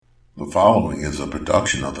The following is a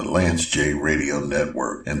production of the Lance J Radio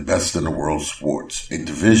Network and Best in the World Sports, a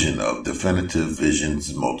division of Definitive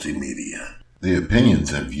Visions Multimedia. The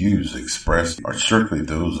opinions and views expressed are strictly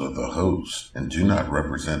those of the host and do not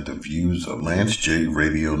represent the views of Lance J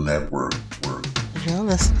Radio Network. You're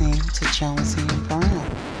listening to Jonesy and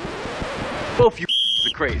Brown. Both you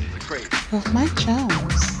are crazy. With Mike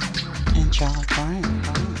Jones and John Brown.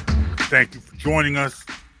 Thank you for joining us.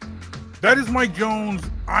 That is Mike Jones.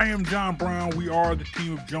 I am John Brown. We are the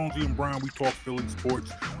team of Jonesy and Brown. We talk Philly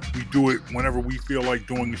sports. We do it whenever we feel like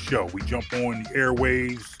doing the show. We jump on the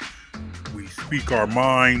airwaves. We speak our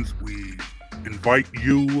minds. We invite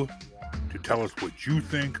you to tell us what you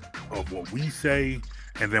think of what we say,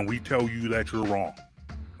 and then we tell you that you're wrong.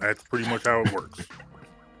 That's pretty much how it works.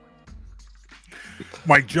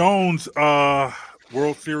 Mike Jones,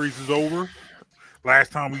 World Series is over.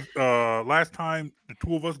 Last time the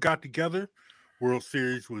two of us got together, World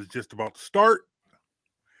Series was just about to start.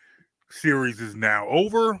 Series is now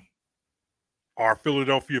over. Our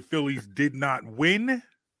Philadelphia Phillies did not win.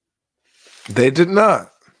 They did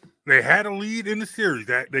not. They had a lead in the series.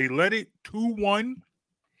 That they led it 2-1.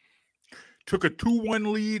 Took a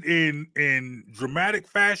 2-1 lead in dramatic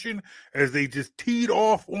fashion as they just teed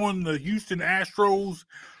off on the Houston Astros.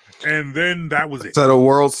 And then that was it. Set a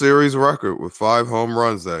World Series record with 5 home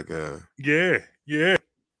runs that game. Yeah.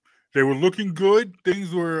 They were looking good.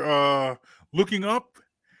 Things were looking up.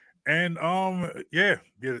 And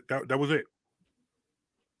that was it.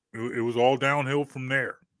 It was all downhill from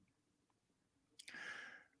there.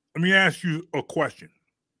 Let me ask you a question.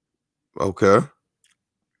 Okay.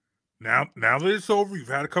 Now that it's over, you've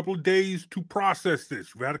had a couple of days to process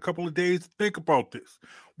this. You've had a couple of days to think about this.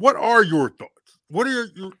 What are your thoughts? What are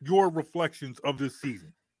your reflections of this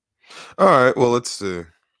season? All right. Well, let's see.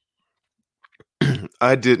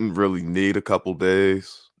 I didn't really need a couple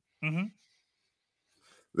days. Mm-hmm.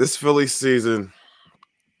 This Philly season.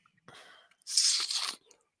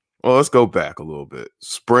 Well, let's go back a little bit.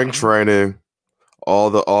 Spring training, all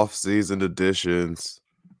the off-season additions.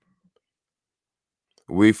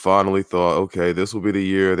 We finally thought, okay, this will be the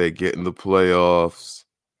year they get in the playoffs.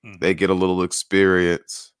 Mm-hmm. They get a little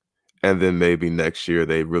experience. And then maybe next year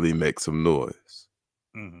they really make some noise.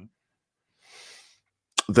 Mm-hmm.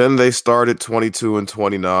 Then they started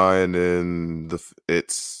 22-29, and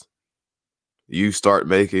you start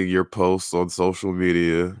making your posts on social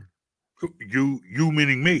media. You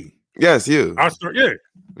meaning me? Yes, you. I start. Yeah.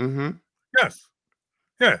 Mm-hmm. Yes.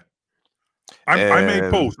 Yeah. I made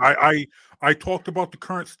posts. I talked about the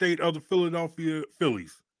current state of the Philadelphia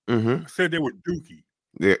Phillies. Mm-hmm. I said they were dookie.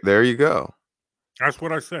 There you go. That's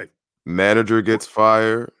what I say. Manager gets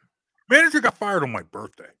fired. Manager got fired on my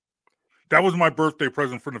birthday. That was my birthday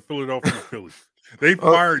present from the Philadelphia Phillies. They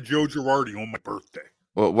fired Joe Girardi on my birthday.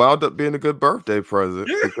 Well, it wound up being a good birthday present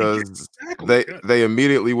because they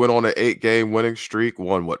immediately went on an 8-game winning streak,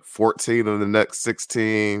 won 14 of the next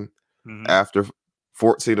 16 after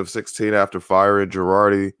 14 of 16 after firing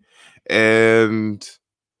Girardi, and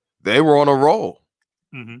they were on a roll.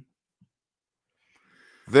 Mm-hmm.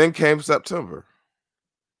 Then came September.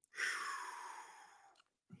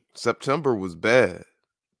 September was bad.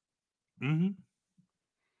 Mm-hmm.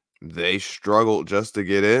 They struggled just to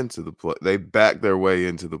get into the play. They backed their way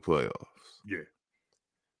into the playoffs. Yeah.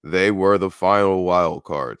 They were the final wild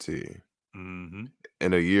card team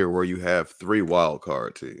in a year where you have 3 wild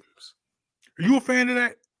card teams. Are you a fan of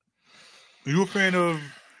that? Are you a fan of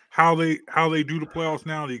how they do the playoffs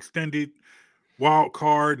now? The extended wild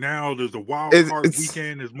card. Now there's a wild card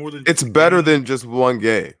weekend. There's more than it's better than just one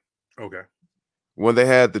game. Okay. When they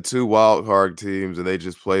had the 2 wild card teams and they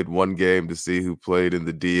just played one game to see who played in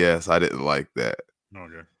the DS, I didn't like that.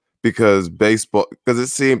 Okay. Because it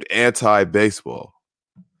seemed anti-baseball.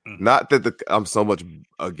 Mm-hmm. Not that I'm so much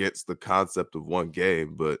against the concept of one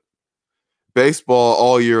game, but baseball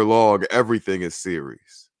all year long, everything is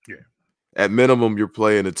series. Yeah. At minimum, you're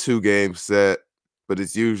playing a 2-game set, but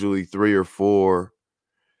it's usually 3 or 4.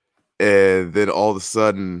 And then all of a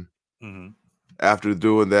sudden, after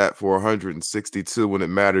doing that for 162 when it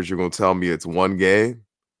matters, you're going to tell me it's one game?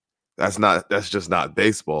 That's just not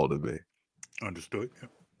baseball to me. Understood. Yeah.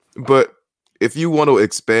 But if you want to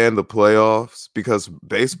expand the playoffs, because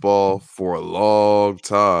baseball for a long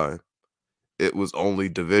time, it was only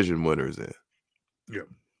division winners in. Yeah.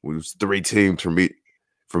 It was 3 teams from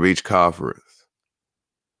each conference.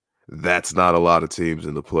 That's not a lot of teams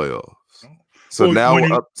in the playoffs. So now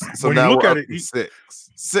we're up to 6.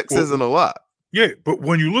 6 isn't a lot. Yeah, but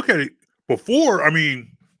when you look at it before, I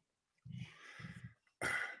mean,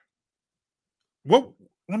 let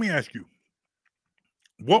me ask you,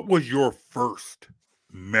 what was your first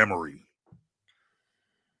memory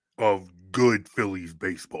of good Phillies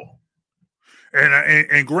baseball.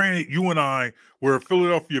 And granted, you and I were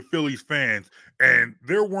Philadelphia Phillies fans, and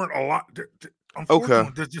there weren't a lot.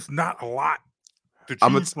 Unfortunately, there's just not a lot to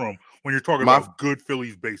choose from when you're talking about good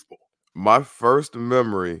Phillies baseball. My first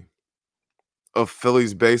memory of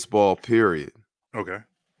Phillies baseball, period. Okay.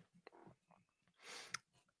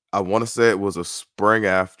 I want to say it was a spring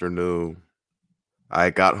afternoon. I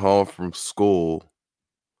got home from school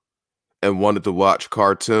and wanted to watch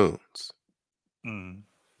cartoons.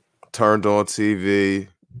 Turned on TV.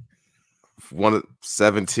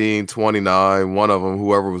 1729, one of them,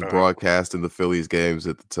 whoever was broadcasting the Phillies games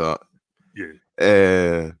at the time. Yeah.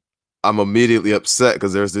 And I'm immediately upset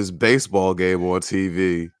because there's this baseball game on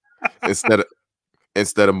TV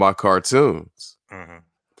instead of my cartoons.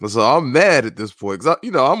 So I'm mad at this point because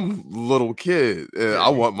I'm a little kid and I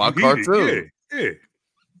want my cartoon. Yeah.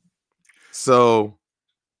 So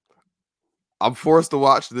I'm forced to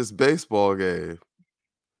watch this baseball game.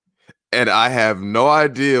 And I have no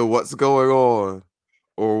idea what's going on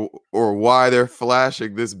or why they're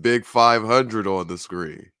flashing this big 500 on the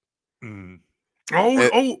screen.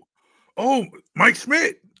 Oh, Mike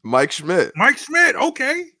Schmidt. Mike Schmidt.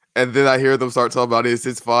 Okay. And then I hear them start talking about it's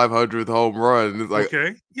his 500th home run. And it's like,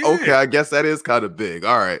 okay, I guess that is kind of big.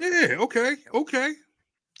 All right. Yeah, okay.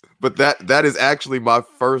 But that is actually my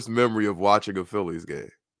first memory of watching a Phillies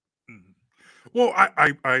game. Well,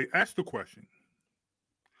 I asked the question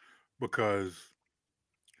because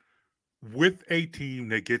with a team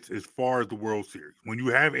that gets as far as the World Series, when you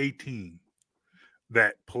have a team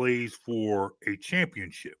that plays for a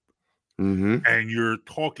championship, and you're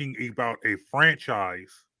talking about a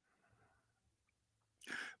franchise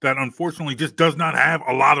that unfortunately just does not have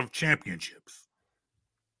a lot of championships.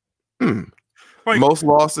 Like, most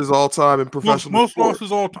losses all time in professional most sports.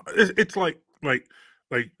 losses all time. It's like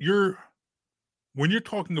you're when you're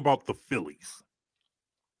talking about the Phillies,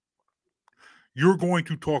 you're going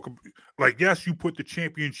to talk like, yes, you put the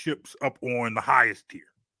championships up on the highest tier.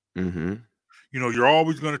 You're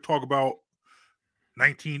always going to talk about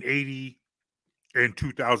 1980 and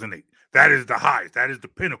 2008. That is the highest. That is the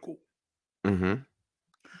pinnacle.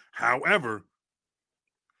 However,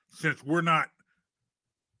 since we're not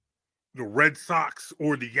the Red Sox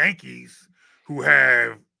or the Yankees, who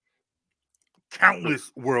have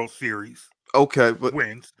countless World Series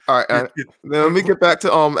wins. All right, let me get back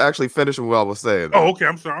to actually finishing what I was saying. Oh, okay.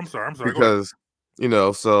 I'm sorry. Because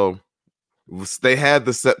so they had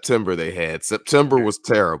the September they had. September was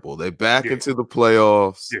terrible. They back into the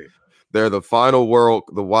playoffs. Yeah. They're the final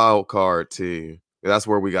the wild card team. That's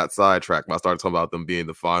where we got sidetracked. I started talking about them being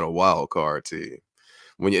the final wild card team.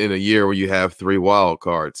 When you're in a year where you have 3 wild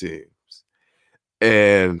card teams.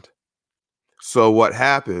 And so what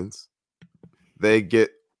happens? They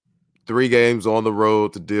get 3 games on the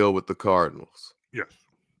road to deal with the Cardinals. Yes.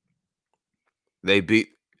 They beat,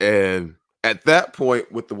 and at that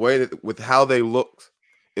point, with the way with how they looked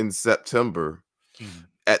in September,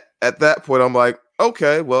 at that point, I'm like,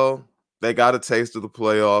 okay, well, they got a taste of the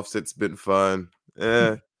playoffs. It's been fun.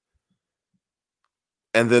 And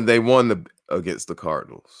then they won against the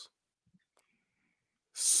Cardinals.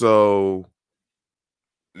 So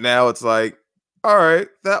now it's like, all right,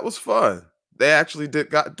 that was fun. They actually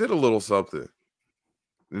did a little something.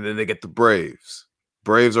 And then they get the Braves.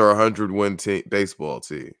 Braves are a 100-win baseball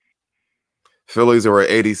team. Phillies are an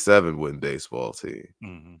 87-win baseball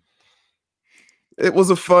team. It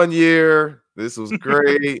was a fun year. This was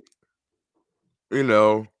great.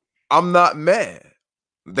 I'm not mad.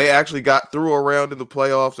 They actually got through a round in the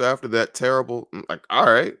playoffs after that terrible. Like, all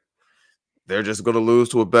right, they're just going to lose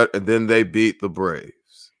to a bet, and then they beat the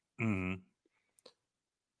Braves.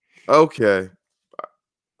 Okay.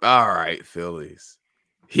 All right, Phillies.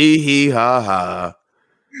 Hee ha ha.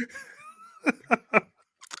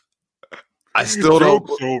 I still don't.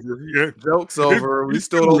 Joke's over. Yeah. Joke's over. We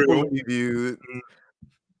still don't believe you.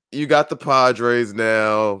 You got the Padres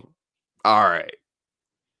now. All right.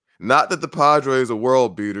 Not that the Padres are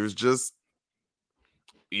world beaters, just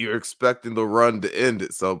you're expecting the run to end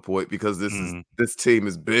at some point because this team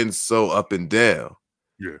has been so up and down.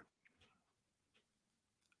 Yeah.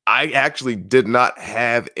 I actually did not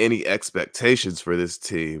have any expectations for this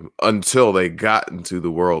team until they got into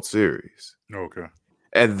the World Series. Okay.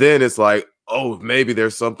 And then it's like, oh, maybe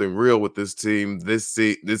there's something real with this team. This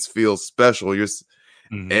feels special.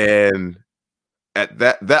 And at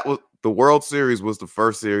that was the World Series was the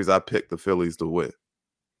first series I picked the Phillies to win.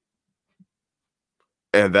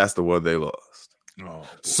 And that's the one they lost. Oh,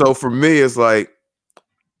 so for me, it's like,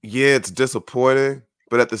 yeah, it's disappointing,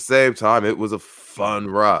 but at the same time, it was a fun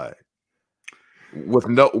ride. with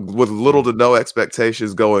little to no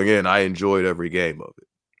expectations going in, I enjoyed every game of it.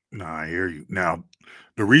 Nah, I hear you. Now,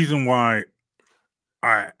 the reason why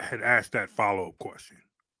I had asked that follow-up question,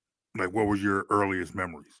 like what was your earliest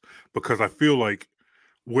memories? Because I feel like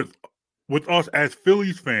with us as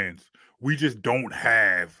Phillies fans, we just don't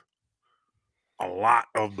have a lot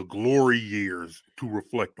of the glory years to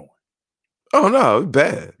reflect on. Oh no,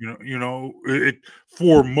 bad. It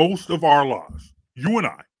for most of our lives, you and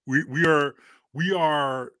I, we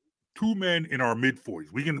are two men in our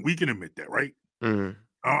mid-40s. We can admit that, right?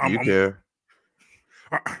 Mm-hmm. You can.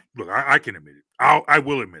 Look, I can admit it. I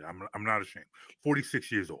will admit it. I'm not ashamed.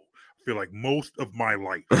 46 years old. I feel like most of my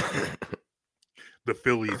life, the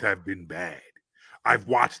Phillies have been bad. I've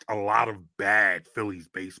watched a lot of bad Phillies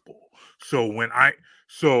baseball. So when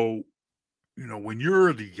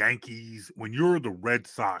you're the Yankees, when you're the Red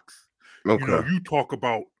Sox, okay, you talk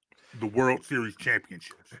about the World Series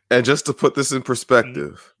championships. And just to put this in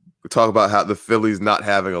perspective, we talk about how the Phillies not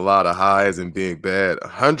having a lot of highs and being bad.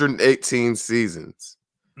 118 seasons,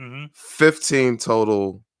 15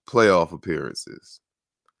 total playoff appearances,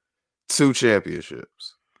 2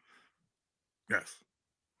 championships. Yes,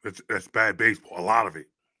 that's bad baseball. A lot of it.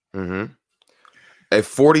 Mm-hmm. A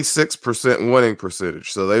 46% winning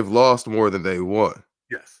percentage. So they've lost more than they won.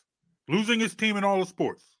 Yes. Losing his team in all the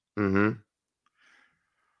sports. Mm-hmm.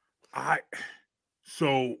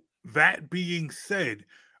 So that being said,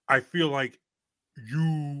 I feel like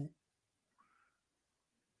you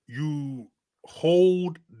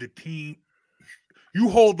hold the team, you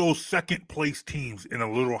hold those second place teams in a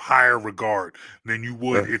little higher regard than you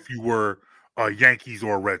would if you were Yankees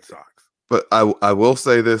or Red Sox. But I will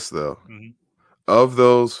say this though. Mm-hmm. Of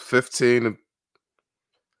those 15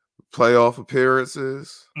 playoff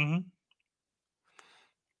appearances,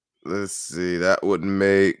 let's see, that would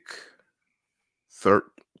make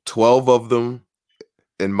 12 of them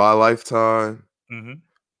in my lifetime.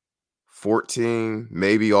 14,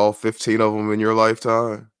 maybe all 15 of them in your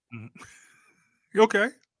lifetime. Okay.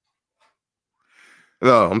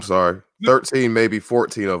 No, I'm sorry. 13, maybe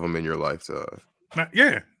 14 of them in your lifetime.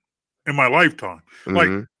 Yeah, in my lifetime.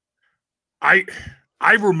 Like, I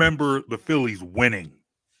remember the Phillies winning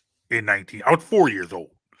in I was 4 years old.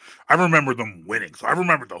 I remember them winning. So I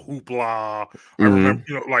remember the hoopla. I remember,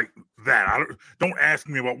 like that. Don't ask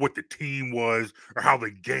me about what the team was or how the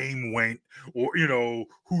game went or,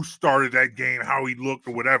 who started that game, how he looked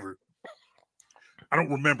or whatever. I don't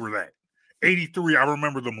remember that. 83, I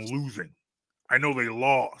remember them losing. I know they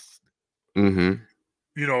lost. My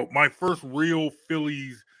first real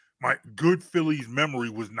Phillies, my good Phillies memory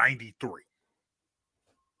was 93.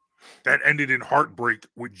 That ended in heartbreak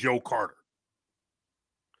with Joe Carter.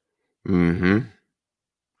 And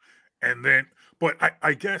then, but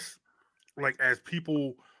I guess, like, as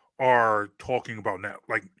people are talking about now,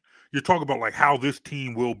 like, you're talking about, like, how this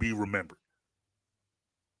team will be remembered.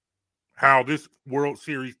 How this World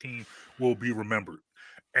Series team will be remembered.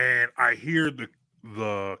 And I hear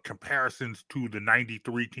the comparisons to the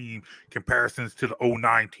 93 team, comparisons to the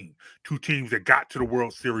 09 team. 2 teams that got to the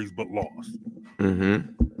World Series but lost.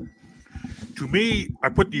 To me, I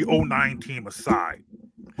put the 09 team aside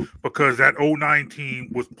because that 09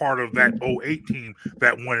 team was part of that 08 team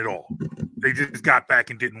that won it all. They just got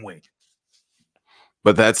back and didn't win.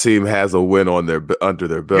 But that team has a win on under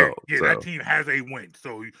their belt. Yeah, so. That team has a win.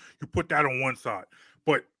 So you put that on one side.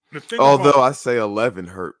 But the thing although I say 11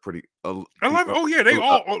 hurt pretty. 11. Oh yeah, they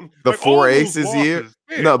all the like 4 aces losses, year.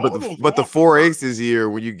 Yeah, no, but the 4 aces year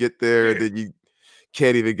when you get there, then you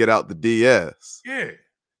can't even get out the DS. Yeah,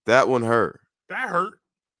 that one hurt. That hurt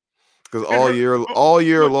because all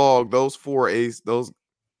year long, those 4 aces,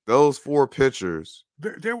 those 4 pitchers.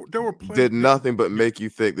 They were playing, did nothing but make you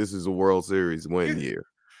think this is a World Series win year.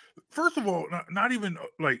 First of all, not even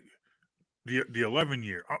like the 11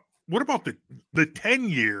 year. What about the 10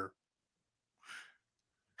 year?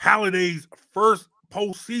 Halliday's first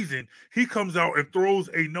postseason, he comes out and throws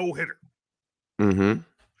a no-hitter.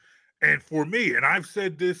 And for me, and I've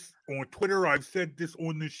said this on Twitter, I've said this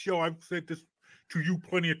on this show, I've said this to you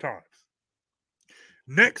plenty of times.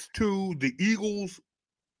 Next to the Eagles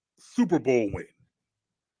Super Bowl win,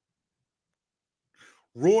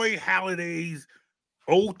 Roy Halladay's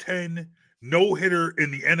 0-10 no-hitter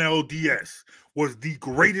in the NLDS was the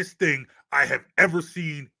greatest thing I have ever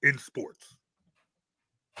seen in sports.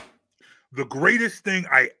 The greatest thing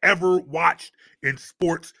I ever watched in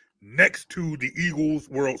sports next to the Eagles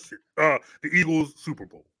the Eagles Super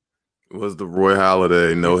Bowl was the Roy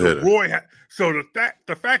Halladay no-hitter. So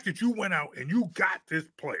the fact that you went out and you got this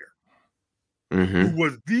player who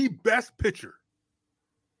was the best pitcher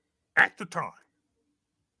at the time,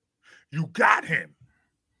 You got him.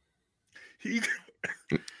 He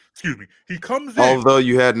excuse me. He comes in. Although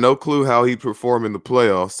you had no clue how he'd perform in the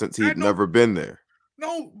playoffs since he'd never been there.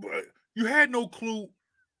 No, but you had no clue,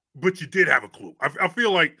 but you did have a clue. I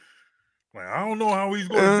feel like I don't know how he's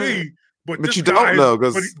going to be, but you don't know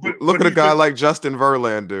because look at a guy like Justin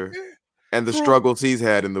Verlander and the struggles he's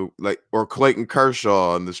had or Clayton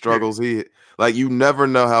Kershaw and the struggles you never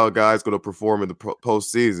know how a guy's going to perform in the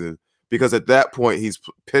postseason because at that point he's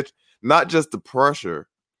pitched not just the pressure,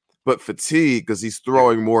 but fatigue because he's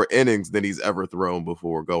throwing more innings than he's ever thrown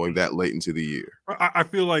before going that late into the year. I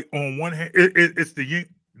feel like on one hand, it's the yin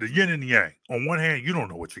and the yang. On one hand, you don't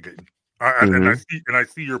know what you're getting. And I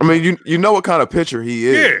see your. I mean, you know what kind of pitcher he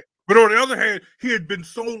is. Yeah, but on the other hand, he had been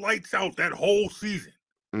so lights out that whole season.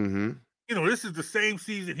 Mm-hmm. You know, this is the same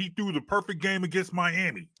season he threw the perfect game against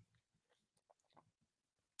Miami.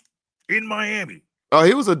 In Miami. Oh,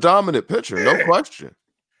 he was a dominant pitcher, no question.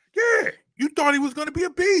 Yeah, you thought he was going to be a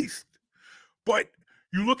beast, but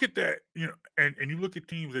you look at that, and you look at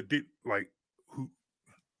teams that did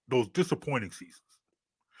those disappointing seasons.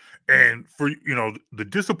 And for the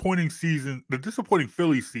disappointing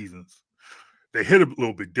Phillies seasons, they hit a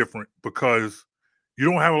little bit different because you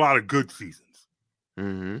don't have a lot of good seasons.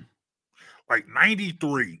 Mm-hmm. Like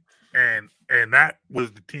 93, and that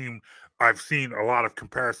was the team I've seen a lot of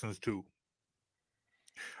comparisons to.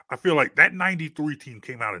 I feel like that 93 team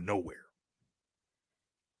came out of nowhere.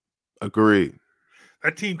 Agreed.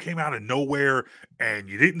 That team came out of nowhere, and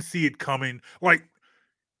you didn't see it coming. Like,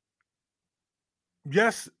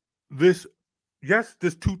 yes, this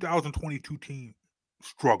 2022 team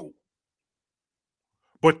struggled,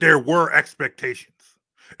 but there were expectations.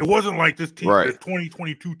 It wasn't like this team, this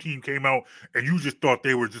 2022 team came out and you just thought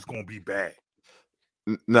they were just going to be bad.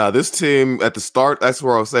 No, this team at the start, that's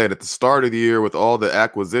where I was saying, at the start of the year with all the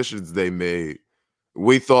acquisitions they made,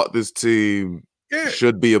 we thought this team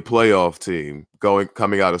should be a playoff team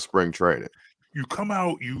coming out of spring training. You come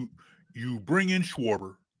out, you bring in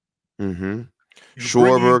Schwarber. Mm-hmm.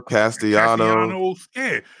 Schwarber, Castellanos.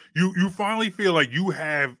 Yeah, you finally feel like you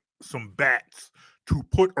have some bats to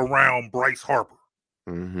put around Bryce Harper.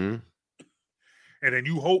 Mm-hmm. And then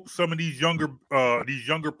you hope some of these younger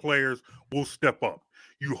players will step up.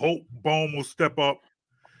 You hope Bohm will step up.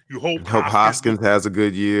 You hope Hoskins has a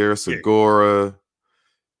good year. Segura,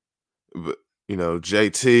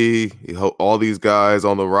 JT. You hope all these guys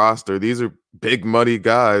on the roster. These are big money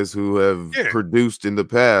guys who have produced in the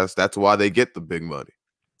past. That's why they get the big money.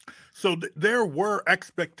 So there were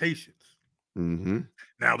expectations. Mm-hmm.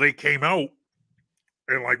 Now they came out,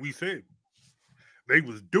 and like we said, they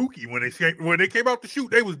was dookie when they came out to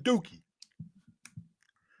shoot. They was dookie.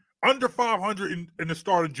 Under 500 in the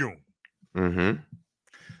start of June. Mm-hmm.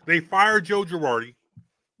 They fired Joe Girardi,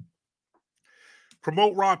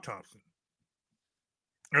 promote Rob Thompson.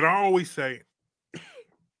 And I always say,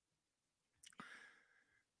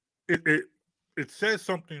 it says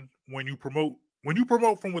something when you promote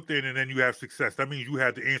from within and then you have success. That means you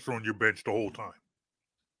had the answer on your bench the whole time.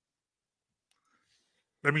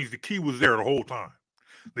 That means the key was there the whole time.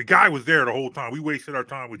 The guy was there the whole time. We wasted our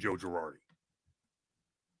time with Joe Girardi.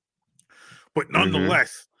 But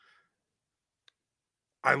nonetheless,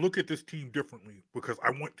 I look at this team differently because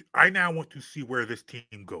I now want to see where this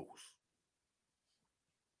team goes.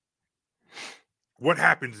 What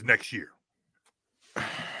happens next year?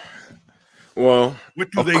 Well,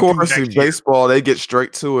 of course, in baseball, they get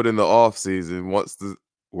straight to it in the offseason. Once the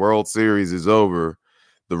World Series is over,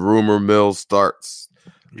 the rumor mill starts.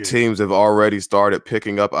 Yeah. Teams have already started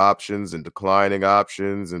picking up options and declining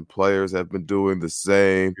options, and players have been doing the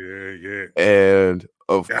same. Yeah. And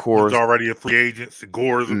of course, already a free agent.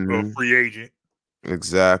 Segura's a free agent.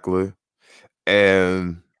 Exactly.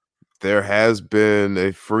 And there has been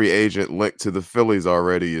a free agent linked to the Phillies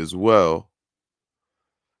already as well.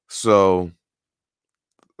 So,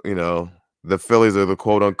 the Phillies are the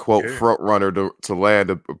quote unquote front runner to land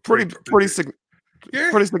a pretty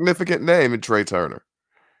significant name in Trey Turner.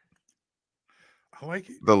 I like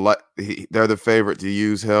it. They're the favorite to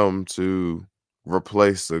use him to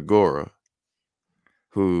replace Segura,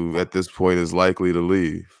 who at this point is likely to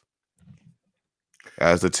leave,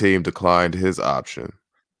 as the team declined his option.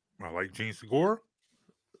 I like Gene Segura.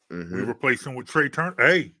 Mm-hmm. We replace him with Trey Turner.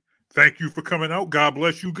 Hey, thank you for coming out. God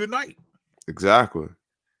bless you. Good night. Exactly.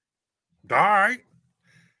 All right.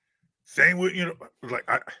 Same with like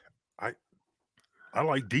I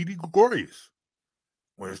like Didi Gregorius.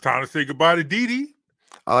 When it's time to say goodbye to Didi.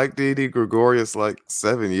 I like Didi Gregorius like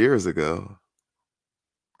 7 years ago.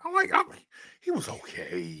 He was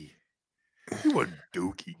okay. He wasn't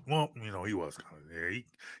dookie. Well, he was kind of there.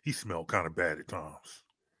 He smelled kind of bad at times.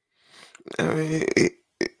 I mean,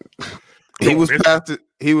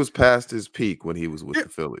 He was past his peak when he was with the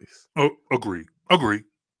Phillies. Agree.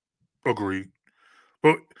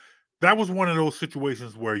 But that was one of those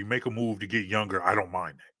situations where you make a move to get younger. I don't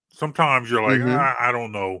mind that. Sometimes you're like, I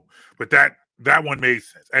don't know, but that one made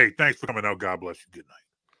sense. Hey, thanks for coming out. God bless you. Good night.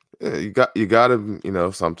 Yeah, you got to,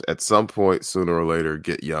 at some point, sooner or later,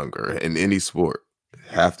 get younger in any sport.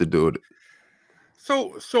 Have to do it.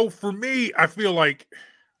 So for me, I feel like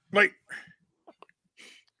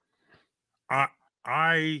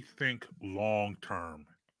I think long term,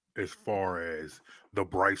 as far as the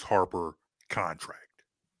Bryce Harper contract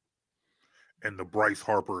and the Bryce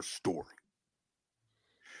Harper story.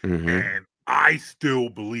 Mm-hmm. And I still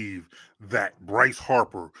believe that Bryce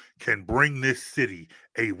Harper can bring this city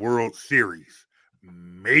a World Series,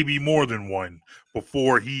 maybe more than one,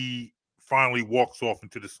 before he finally walks off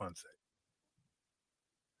into the sunset.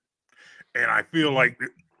 And I feel like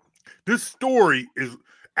this story is,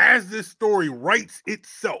 as this story writes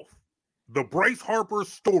itself, the Bryce Harper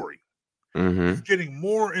story is getting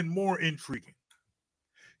more and more intriguing.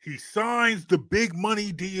 He signs the big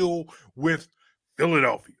money deal with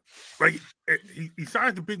Philadelphia. Like, he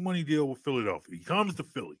signs the big money deal with Philadelphia. He comes to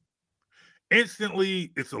Philly.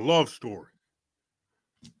 Instantly, it's a love story.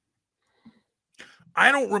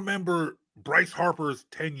 I don't remember Bryce Harper's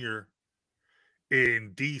tenure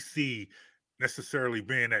in D.C. necessarily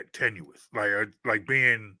being that tenuous, like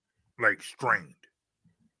being like strained.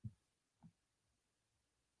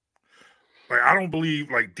 Like, I don't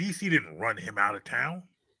believe, like, DC didn't run him out of town.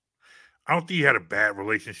 I don't think he had a bad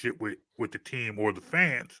relationship with the team or the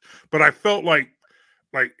fans, but I felt like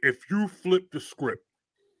if you flipped the script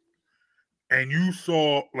and you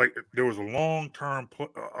saw, like, there was a long-term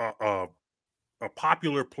a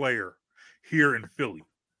popular player here in Philly,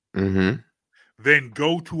 then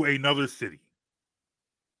go to another city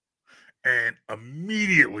and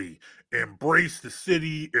immediately embrace the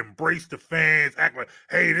city, embrace the fans, act like,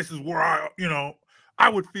 hey, this is where I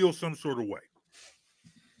would feel some sort of way.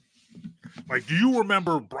 Like, do you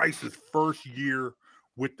remember Bryce's first year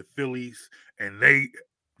with the Phillies, and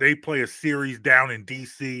they play a series down in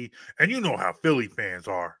D.C., and you know how Philly fans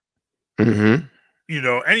are.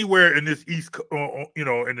 Anywhere in this East, in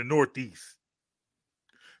the Northeast,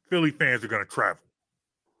 Philly fans are going to travel.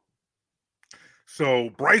 So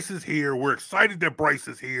Bryce is here. We're excited that Bryce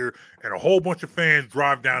is here, and a whole bunch of fans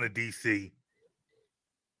drive down to D.C.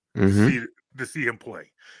 to see him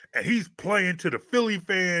play. And he's playing to the Philly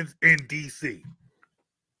fans in D.C.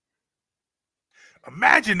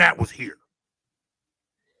 Imagine that was here.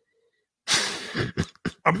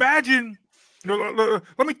 Imagine,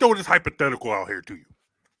 let me throw this hypothetical out here to you.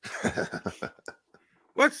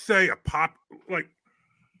 Let's say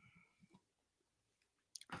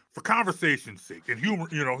for conversation's sake, and humor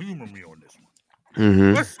me on this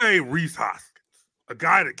one. Let's say Rhys Hoskins, a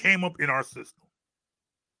guy that came up in our system,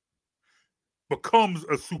 becomes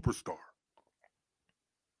a superstar.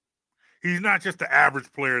 He's not just the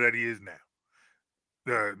average player that he is now.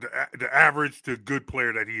 The average to good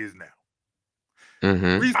player that he is now.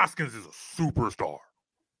 Rhys Hoskins is a superstar.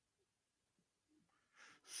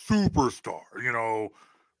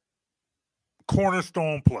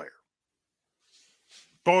 Cornerstone player.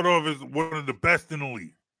 Thought of as one of the best in the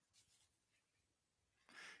league.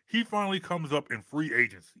 He finally comes up in free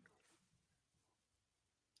agency.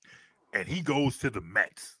 And he goes to the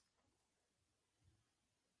Mets.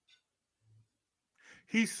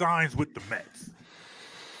 He signs with the Mets.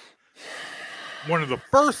 One of the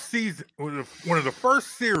first series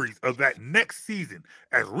of that next season,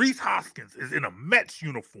 as Rhys Hoskins is in a Mets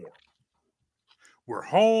uniform. We're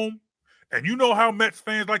home, and you know how Mets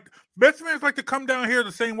fans like to come down here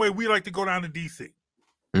the same way we like to go down to DC.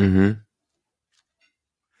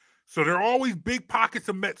 So there are always big pockets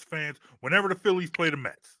of Mets fans whenever the Phillies play the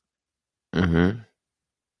Mets.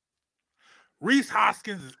 Rhys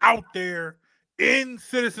Hoskins is out there in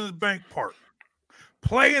Citizens Bank Park,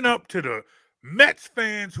 playing up to the Mets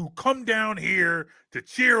fans who come down here to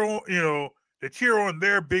cheer on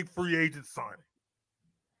their big free agent signing.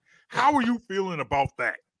 How are you feeling about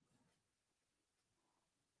that?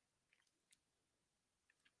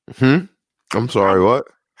 I'm sorry, what?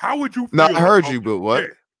 How would you feel? No, I heard you, but what? Yeah.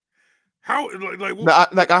 How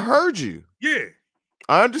I heard you. Yeah.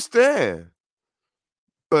 I understand.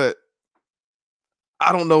 But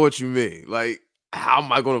I don't know what you mean. Like, how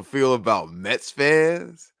am I going to feel about Mets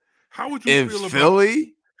fans? How would you feel in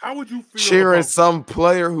Philly? How would you feel cheering some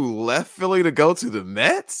player who left Philly to go to the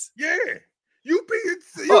Mets? Yeah. You be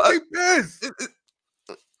pissed.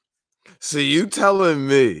 So you telling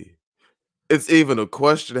me it's even a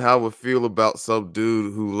question how I would feel about some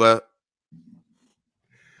dude who left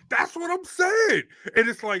That's what I'm saying. And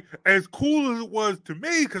it's like, as cool as it was to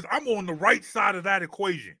me, because I'm on the right side of that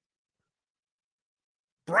equation.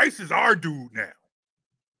 Bryce is our dude now.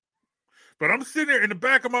 But I'm sitting there in the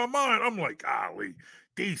back of my mind, I'm like, golly,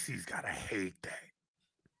 DC's got to hate that.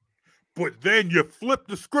 But then you flip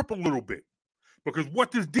the script a little bit. Because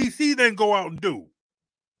what does DC then go out and do?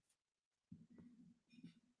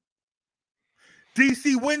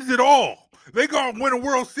 DC wins it all. They go out and win a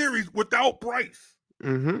World Series without Bryce.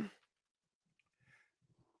 Mm-hmm.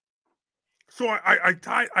 So I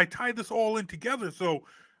tie this all in together. So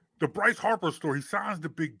the Bryce Harper story, he signs the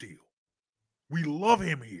big deal. We love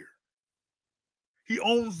him here. He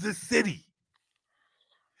owns this city.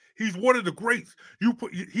 He's one of the greats.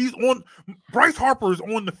 Bryce Harper is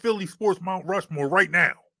on the Philly sports Mount Rushmore right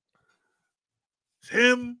now. It's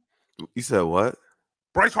him. You said what?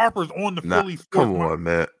 Bryce Harper is on the Philly sports Come on,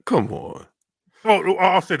 man. Come on. Oh,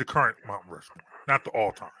 I'll say the current Mount Rushmore, not the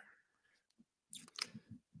all-time.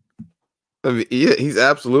 I mean, yeah, he's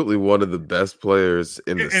absolutely one of the best players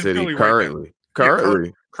in the city Philly currently. Right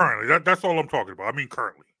currently. Currently. That's all I'm talking about. I mean,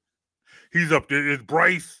 currently. He's up there. It's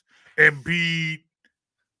Bryce, Embiid,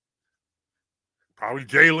 probably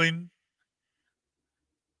Jalen.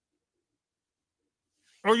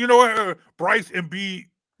 Oh, you know what? Bryce, Embiid,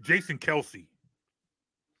 Jason Kelce.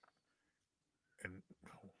 And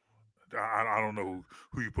I don't know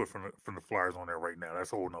who you put from the Flyers on there right now.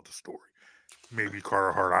 That's a whole nother story. Maybe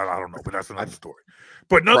Carter Hart. I don't know, but that's another story.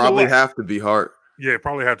 But probably have to be Hart. Yeah,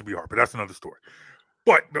 probably have to be Hart, but that's another story.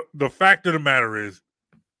 But the fact of the matter is,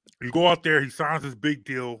 you go out there, he signs his big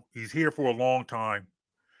deal. He's here for a long time.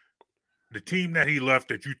 The team that he left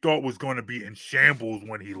that you thought was going to be in shambles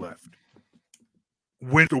when he left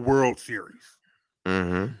wins the World Series.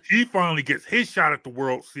 Mm-hmm. He finally gets his shot at the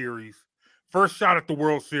World Series. First shot at the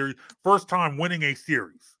World Series. First time winning a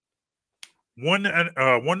series. Won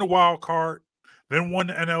the wild card, then won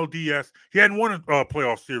the NLDS. He hadn't won a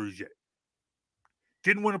playoff series yet.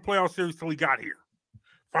 Didn't win a playoff series till he got here.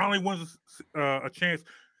 Finally wins a chance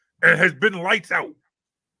and has been lights out.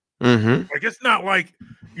 Mm-hmm. Like, it's not like,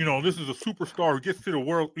 this is a superstar who gets to the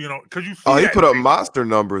world, because you see. Oh, he put up monster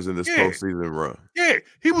numbers in this postseason run. Yeah,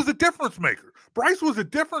 he was a difference maker. Bryce was a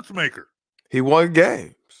difference maker. He won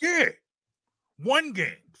games. Yeah. Won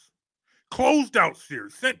games. Closed out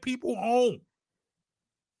series. Sent people home.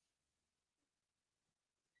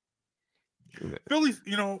 Yeah. Phillies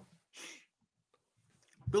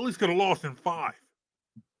could have lost in 5.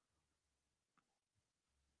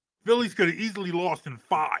 Phillies could have easily lost in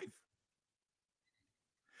 5.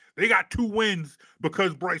 They got 2 wins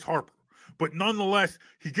because Bryce Harper. But nonetheless,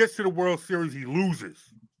 he gets to the World Series, he loses.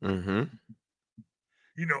 Mm-hmm.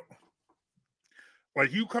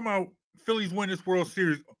 Like, you come out, Phillies win this World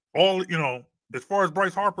Series, all, as far as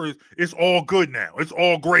Bryce Harper is, it's all good now. It's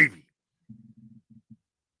all gravy.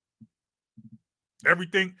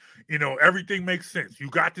 Everything makes sense. You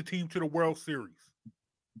got the team to the World Series.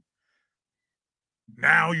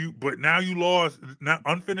 Now you lost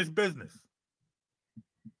unfinished business.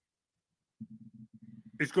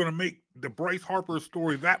 It's going to make the Bryce Harper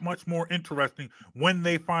story that much more interesting when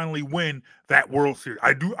they finally win that World Series.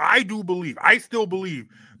 I still believe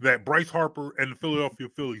that Bryce Harper and the Philadelphia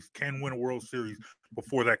Phillies can win a World Series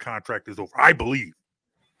before that contract is over. I believe.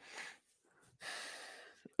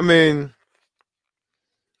 I mean,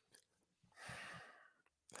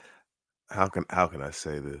 how can I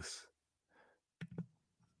say this?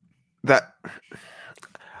 That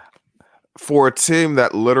for a team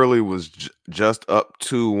that literally was just up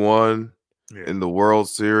 2-1 in the World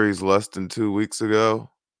Series less than 2 weeks ago,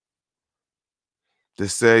 to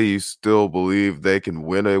say you still believe they can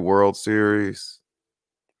win a World Series,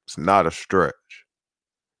 it's not a stretch.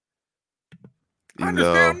 I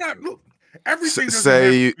understand. Everything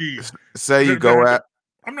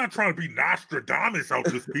I'm not trying to be Nostradamus out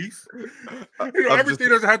this piece. Everything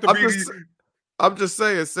doesn't have to be. I'm just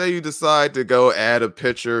saying, say you decide to go add a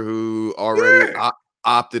pitcher who already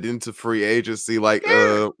opted into free agency, like,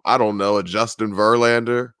 I don't know, a Justin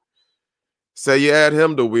Verlander. Say you add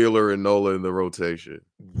him to Wheeler and Nola in the rotation.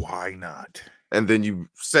 Why not? And then you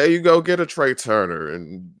say you go get a Trey Turner,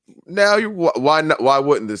 and now why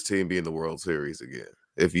wouldn't this team be in the World Series again?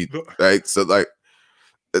 If you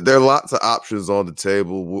there are lots of options on the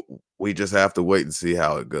table. We just have to wait and see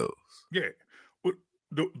how it goes. Yeah.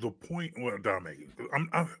 The point that I'm making,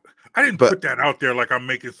 I didn't put that out there like I'm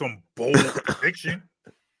making some bold prediction.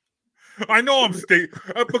 I know I'm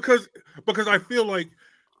because I feel like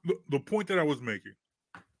the point that I was making,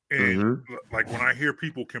 and like when I hear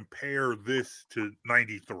people compare this to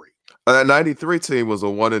 93, that 93 team was a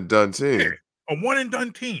one and done team. Yeah, a one and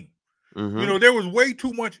done team. You know, there was way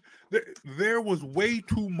too much. There was way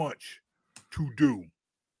too much to do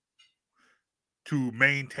to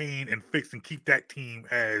maintain and fix and keep that team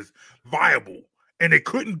as viable. And they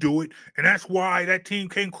couldn't do it. And that's why that team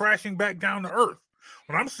came crashing back down to earth.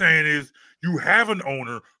 What I'm saying is you have an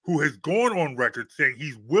owner who has gone on record saying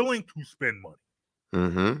he's willing to spend money.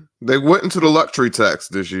 They went into the luxury tax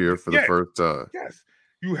this year for the first time. Yes.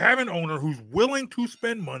 You have an owner who's willing to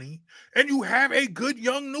spend money, and you have a good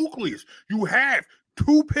young nucleus. You have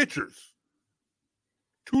 2 pitchers,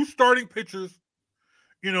 2 starting pitchers,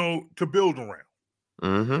 you know, to build around.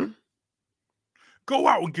 Go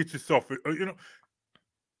out and get yourself, you know,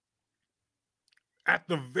 at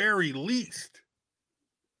the very least,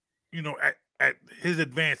 you know, at his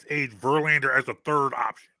advanced age, Verlander as a third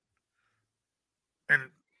option. And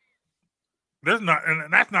that's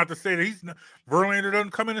not to say that Verlander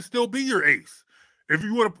doesn't come in and still be your ace. If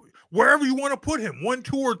you want to, wherever you want to put him, 1,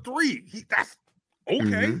 2, or 3, that's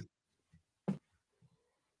okay. All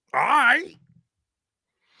right.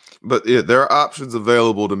 But yeah, there are options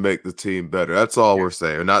available to make the team better. That's all we're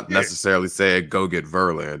saying. We're not necessarily saying go get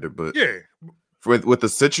Verlander, but with the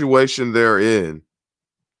situation they're in,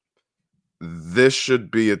 this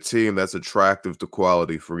should be a team that's attractive to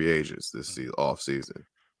quality free agents this off season.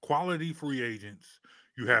 Quality free agents.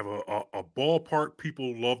 You have a ballpark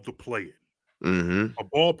people love to play it. A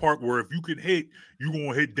ballpark where if you can hit, you're going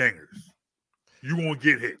to hit dingers. You're going to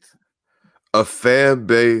get hits. A fan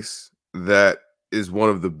base that is one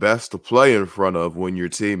of the best to play in front of when your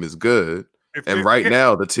team is good. And right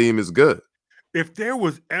now, the team is good. If there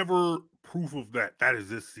was ever proof of that, that is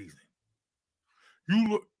this season.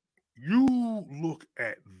 You look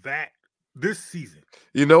at that this season.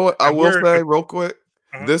 You know what? I will say real quick,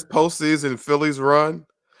 this postseason Phillies run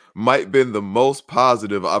might have been the most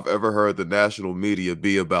positive I've ever heard the national media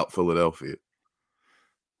be about Philadelphia.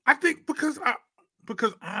 I think because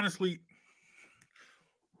honestly,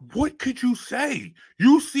 what could you say?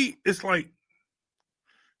 You see, it's like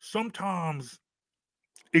sometimes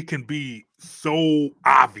it can be so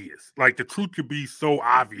obvious. Like the truth could be so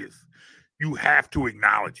obvious. You have to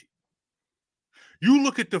acknowledge it. You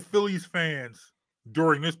look at the Phillies fans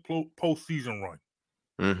during this postseason run.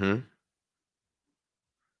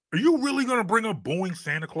 Are you really going to bring up booing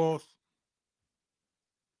Santa Claus?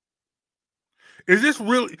 Is this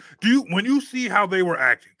really? When you see how they were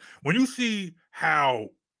acting, when you see how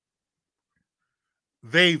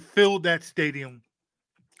they filled that stadium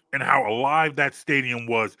and how alive that stadium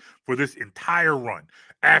was for this entire run,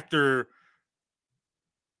 after,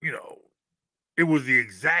 you know, it was the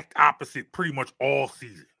exact opposite pretty much all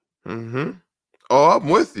season. Oh, I'm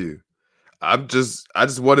with you. I just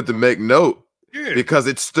wanted to make note because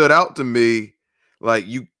it stood out to me like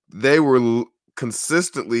they were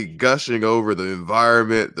consistently gushing over the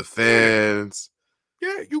environment, the fans.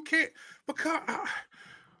 Yeah, you can't, because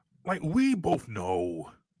like we both know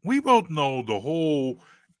the whole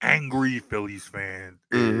angry Phillies fan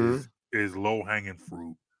is low-hanging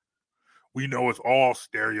fruit. We know it's all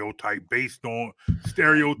based on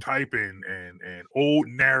stereotype and old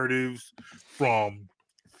narratives from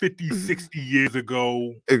 50, 60 years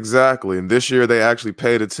ago. Exactly. And this year they actually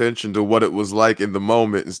paid attention to what it was like in the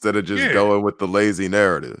moment instead of just going with the lazy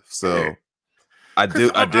narrative. So I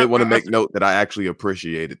did want to make note that I actually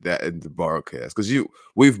appreciated that in the broadcast, because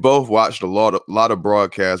we've both watched a lot of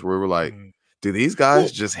broadcasts where we're like, do these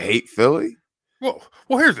guys just hate Philly? Well,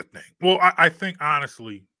 here's the thing. Well, I think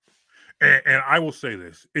honestly, and I will say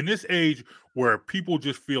this, in this age where people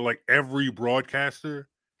just feel like every broadcaster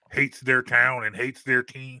hates their town and hates their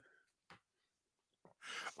team.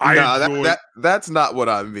 That's not what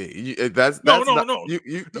I mean. No.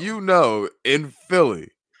 You know, in Philly.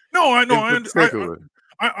 No, I know. I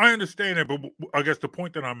understand that, but I guess the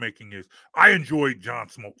point that I'm making is I enjoyed John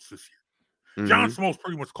Smoltz this year. John Smoltz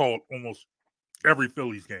pretty much called almost every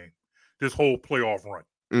Phillies game this whole playoff run.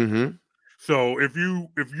 So if you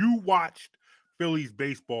watched Phillies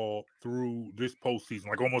baseball through this postseason,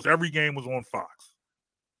 like almost every game was on Fox.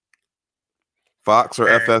 Fox or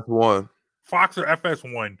FS1. Fox or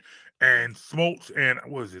FS1. And Smoltz and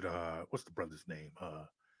what's the brother's name?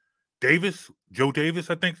 Joe Davis,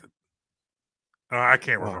 I think. I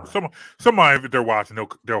can't remember. Somebody, if they're watching,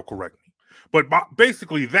 they'll correct me. But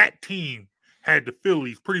basically, that team had the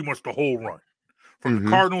Phillies pretty much the whole run. From the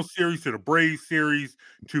Cardinals series to the Braves series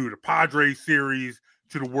to the Padres series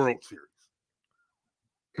to the World Series.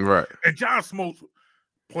 Right. And John Smoltz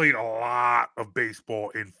played a lot of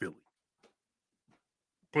baseball in Philly.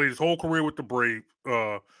 Played his whole career with the Braves.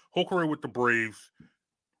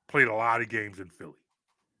 Played a lot of games in Philly.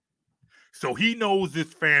 So he knows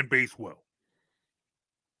this fan base well.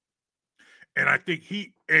 And I think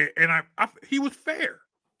he was fair.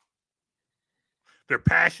 They're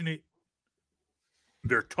passionate.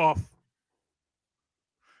 They're tough.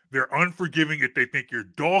 They're unforgiving if they think you're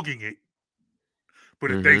dogging it.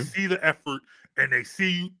 But if they see the effort and they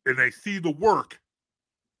see the work,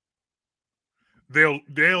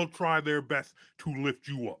 they'll try their best to lift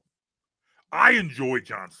you up. I enjoyed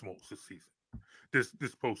John Smoltz this season, this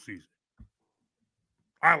postseason.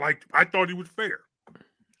 I thought he was fair.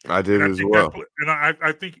 I did as well.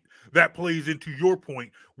 I think that plays into your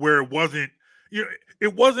point where it wasn't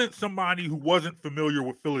somebody who wasn't familiar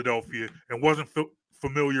with Philadelphia and wasn't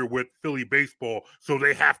familiar with Philly baseball, so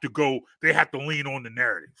they have to lean on the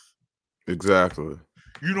narratives. Exactly.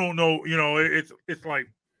 You don't know, it's like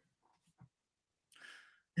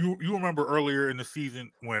you remember earlier in the season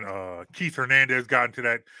when Keith Hernandez got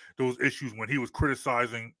into those issues when he was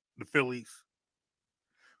criticizing the Phillies.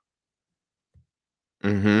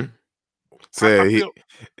 There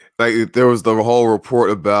was the whole report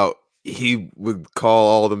about he would call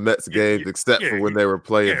all the Mets games except for when they were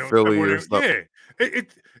playing Philly or something. Yeah,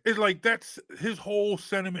 it's like that's his whole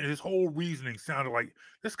sentiment, his whole reasoning sounded like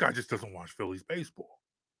this guy just doesn't watch Phillies baseball.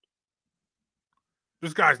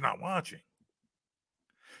 This guy's not watching.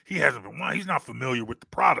 He hasn't been watching. He's not familiar with the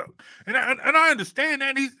product, and I understand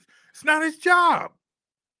that it's not his job.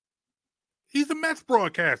 He's a Mets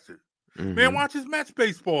broadcaster. Man watches Mets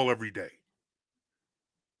baseball every day.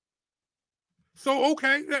 So,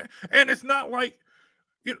 okay. And it's not like,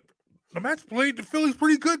 the Mets played the Phillies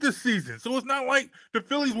pretty good this season. So it's not like the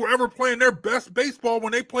Phillies were ever playing their best baseball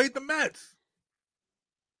when they played the Mets.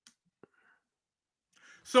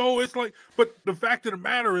 So it's like, but the fact of the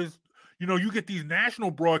matter is, you get these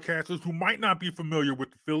national broadcasters who might not be familiar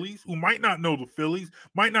with the Phillies, who might not know the Phillies,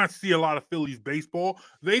 might not see a lot of Phillies baseball.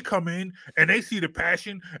 They come in and they see the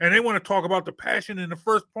passion and they want to talk about the passion. And the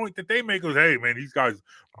first point that they make is, hey, man, these guys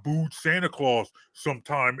booed Santa Claus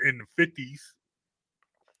sometime in the 50s.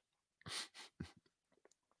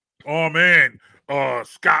 Oh, man,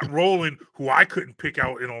 Scott Rowland, who I couldn't pick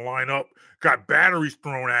out in a lineup, got batteries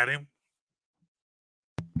thrown at him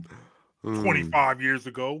 25 years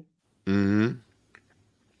ago.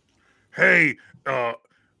 Hey, a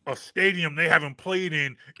stadium they haven't played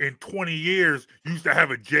in 20 years used to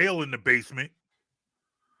have a jail in the basement.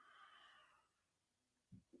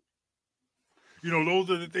 Those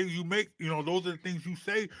are the things you make. Those are the things you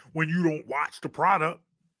say when you don't watch the product.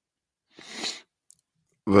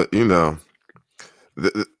 But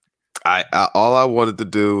all I wanted to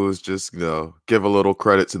do was just give a little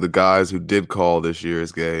credit to the guys who did call this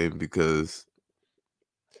year's game, because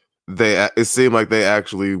it seemed like they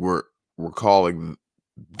actually were calling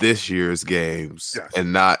this year's games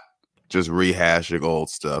and not just rehashing old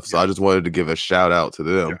stuff. So I just wanted to give a shout out to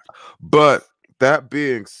them. But that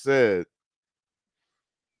being said,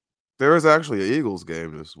 there is actually an Eagles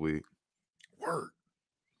game this week. Word.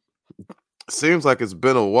 Seems like it's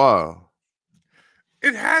been a while.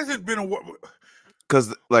 It hasn't been a while.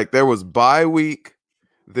 Because there was bye week,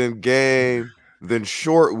 then game, then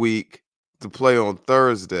short week to play on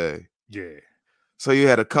Thursday. Yeah. So you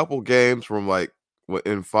had a couple games from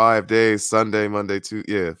in 5 days, Sunday, Monday, 2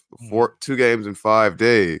 games in 5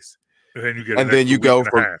 days. And then you get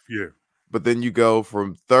But then you go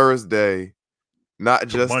from Thursday, not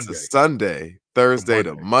just to Sunday, Thursday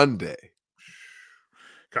to Monday.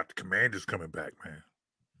 Got the Commanders coming back,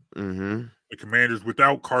 man. The Commanders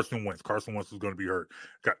without Carson Wentz. Carson Wentz is going to be hurt.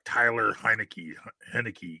 Got Tyler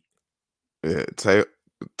Heineke. Yeah,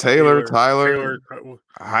 Tyler,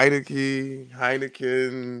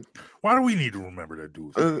 Heineken. Why do we need to remember that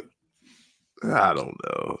dude's name? I don't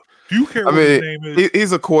know. Do you care what his name is?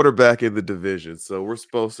 He's a quarterback in the division, so we're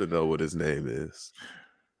supposed to know what his name is.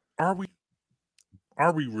 Are we?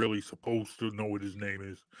 Are we really supposed to know what his name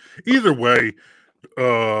is? Either way,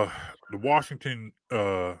 the Washington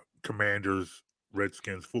Commanders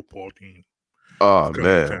Redskins football team. Oh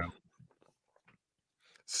man!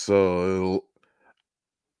 So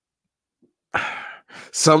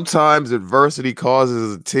sometimes adversity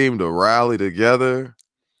causes a team to rally together.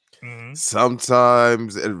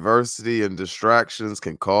 Sometimes adversity and distractions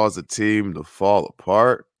can cause a team to fall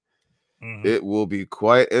apart. It will be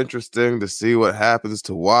quite interesting to see what happens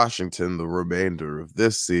to Washington the remainder of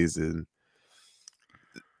this season.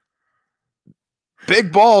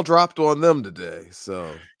 Big ball dropped on them today,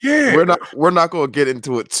 so we're not going to get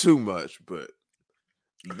into it too much, but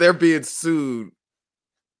they're being sued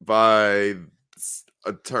by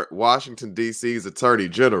Washington D.C.'s Attorney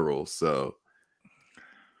General, so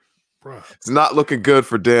it's not looking good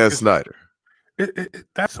for Dan Snyder.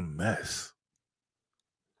 That's a mess.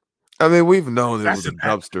 I mean, we've known it was a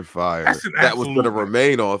dumpster fire that was going to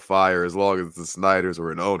remain on fire as long as the Snyders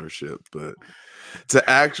were in ownership. But to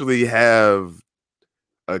actually have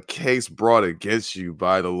a case brought against you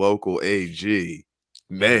by the local AG,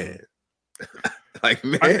 man, like,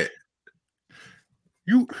 man.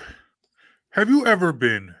 Have you ever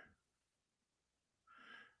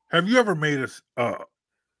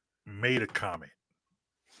made a comment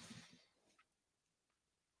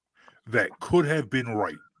that could have been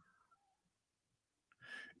right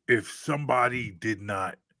if somebody did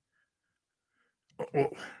not?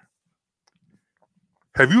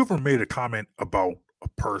 Have you ever made a comment about a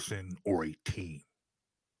person or a team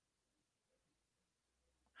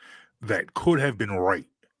that could have been right,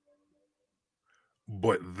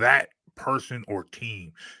 but that person or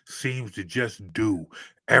team seems to just do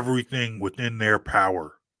everything within their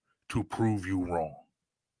power to prove you wrong?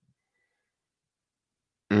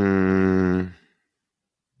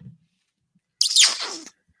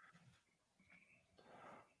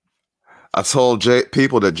 I told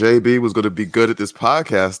people that JB was going to be good at this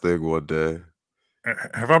podcast thing one day.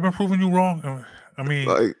 Have I been proving you wrong? I mean,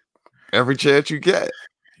 like every chance you get.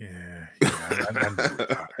 Yeah.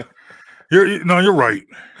 You're right.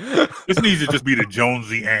 This needs to just be the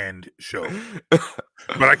Jonesy and show.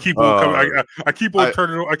 But I keep on coming. I keep on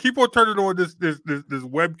turning on this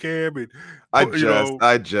webcam, and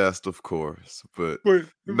I jest, of course, but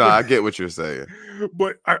I get what you're saying.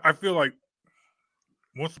 But I feel like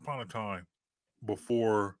once upon a time,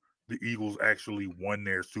 before the Eagles actually won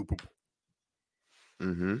their Super Bowl,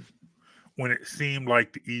 when it seemed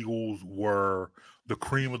like the Eagles were the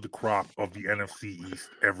cream of the crop of the NFC East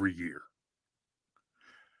every year,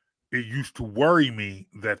 it used to worry me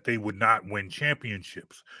that they would not win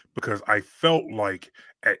championships because I felt like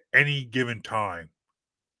at any given time,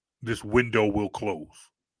 this window will close.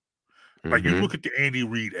 Like you look at the Andy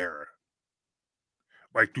Reid era.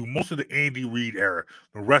 Like through most of the Andy Reid era,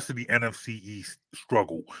 the rest of the NFC East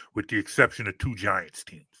struggled, with the exception of 2 Giants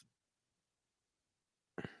teams.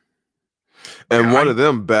 And one of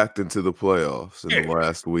them backed into the playoffs in the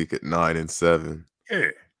last week at 9-7. Yeah.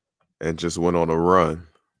 And just went on a run.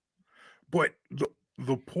 But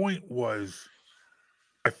the point was,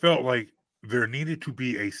 I felt like there needed to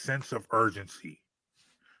be a sense of urgency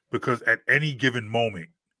because at any given moment,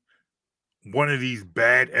 one of these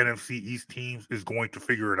bad NFC East teams is going to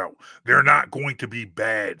figure it out. They're not going to be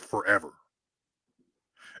bad forever.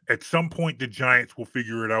 At some point, the Giants will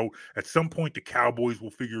figure it out. At some point, the Cowboys will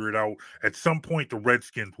figure it out. At some point, the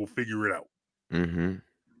Redskins will figure it out.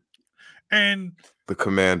 And the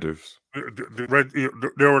Commanders. There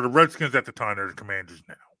were the Redskins at the time. They're the Commanders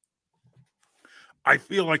now. I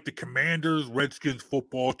feel like the Commanders, Redskins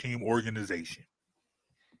football team organization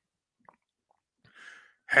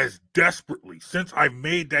has desperately, since I've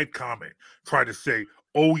made that comment, tried to say,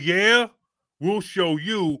 oh yeah, we'll show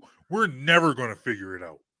you. We're never going to figure it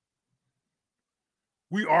out.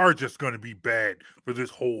 We are just going to be bad for this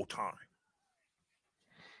whole time.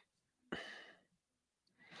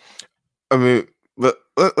 I mean,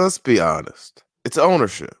 let's be honest. It's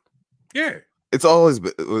ownership. Yeah. It's always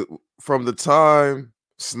been, from the time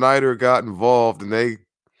Snyder got involved and they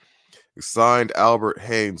signed Albert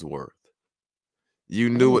Haynesworth, you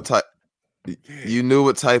knew what type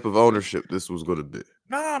of ownership this was going to be.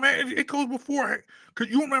 Nah, man, it goes before. Cause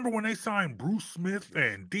you remember when they signed Bruce Smith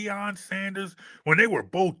and Deion Sanders when they were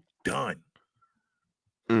both done.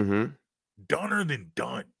 Doner than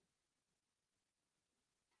done.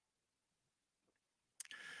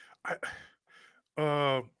 I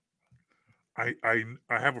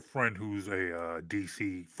have a friend who's a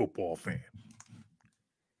DC football fan,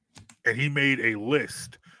 and he made a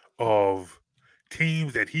list of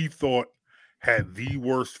teams that he thought had the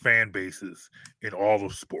worst fan bases in all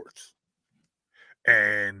of sports.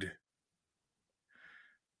 And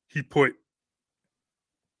he put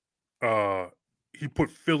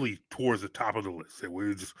Philly towards the top of the list.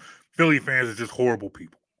 Philly fans are just horrible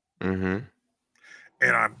people. And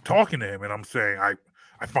I'm talking to him and I'm saying, I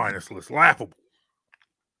find this list laughable.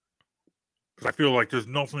 Because I feel like there's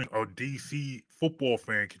nothing a DC football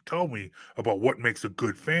fan can tell me about what makes a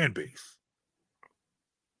good fan base.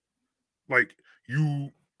 Like,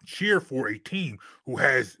 you cheer for a team who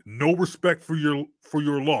has no respect for your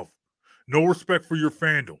love, no respect for your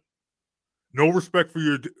fandom, no respect for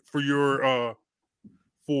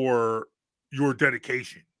your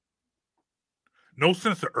dedication, no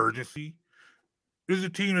sense of urgency. This is a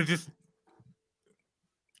team that just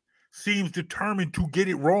seems determined to get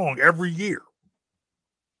it wrong every year.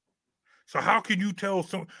 So how can you tell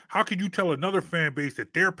another fan base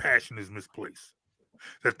that their passion is misplaced?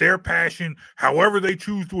 that their passion, however they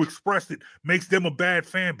choose to express it, makes them a bad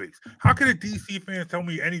fan base. How can a DC fan tell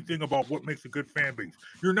me anything about what makes a good fan base?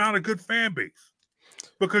 You're not a good fan base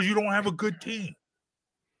because you don't have a good team.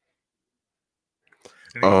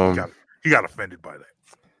 And he got offended by that.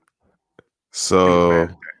 So,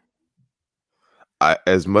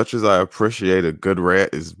 as much as I appreciate a good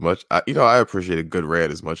rant, I appreciate a good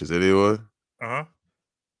rant as much as anyone. I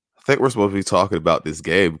think we're supposed to be talking about this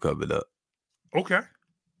game coming up. Okay.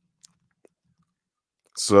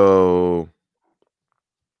 So,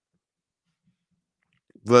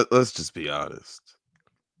 let's just be honest.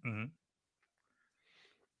 Mm-hmm.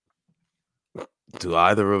 Do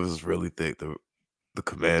either of us really think the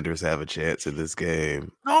Commanders have a chance in this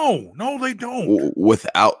game? No, they don't.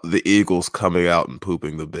 Without the Eagles coming out and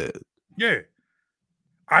pooping the bed. Yeah.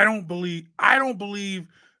 I don't believe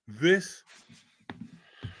this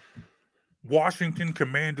Washington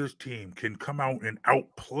Commanders team can come out and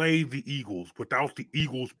outplay the Eagles without the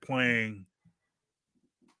Eagles playing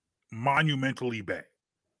monumentally bad.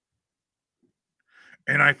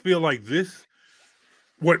 And I feel like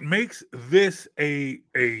what makes this a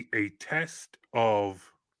test of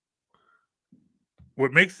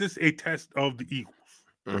the Eagles.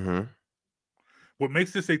 Mm-hmm. What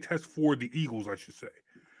makes this a test for the Eagles, I should say,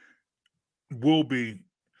 will be,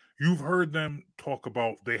 you've heard them talk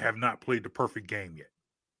about they have not played the perfect game yet.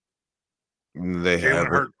 They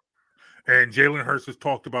haven't. And Jalen Hurts has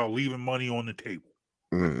talked about leaving money on the table.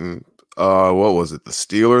 Mm-hmm. What was it? The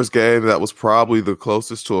Steelers game? That was probably the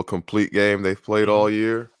closest to a complete game they've played all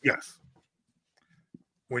year. Yes.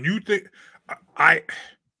 When you think,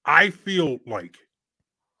 I feel like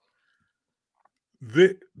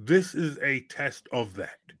this is a test of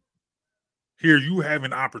that. Here you have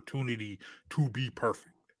an opportunity to be perfect.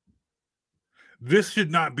 This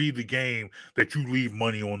should not be the game that you leave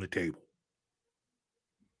money on the table.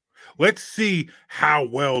 Let's see how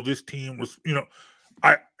well this team was,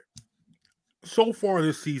 so far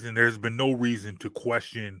this season, there's been no reason to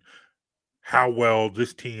question how well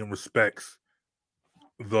this team respects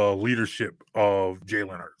the leadership of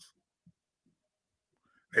Jalen Hurts.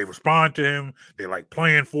 They respond to him. They like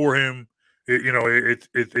playing for him. It's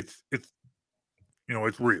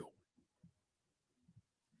real.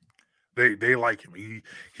 They like him.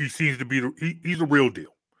 He seems to be he's a real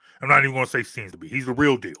deal. I'm not even going to say seems to be. He's the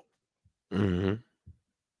real deal. Mm-hmm.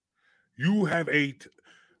 You have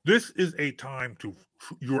this is a time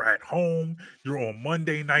you're at home. You're on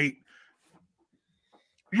Monday night.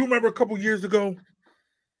 You remember a couple years ago,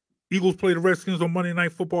 Eagles played the Redskins on Monday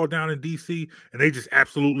Night Football down in D.C., and they just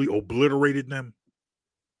absolutely obliterated them.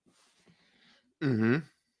 Mm-hmm.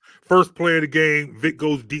 First play of the game, Vic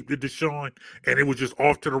goes deep to Deshaun, and it was just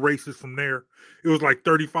off to the races from there. It was like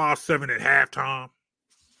 35-7 at halftime.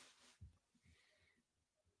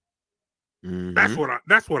 Mm-hmm.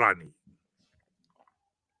 That's what I need.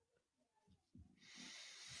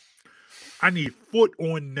 I need foot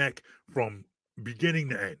on neck from beginning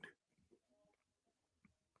to end.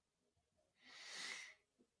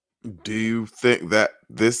 Do you think that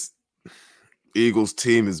this Eagles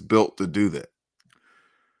team is built to do that?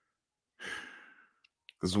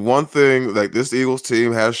 Because one thing, like, this Eagles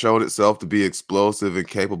team has shown itself to be explosive and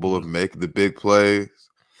capable of making the big plays,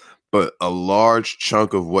 but a large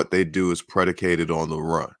chunk of what they do is predicated on the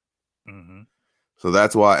run. Mm-hmm. So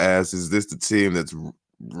that's why I asked, is this the team that's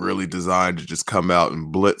really designed to just come out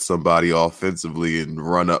and blitz somebody offensively and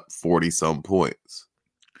run up 40-some points?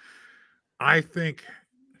 I think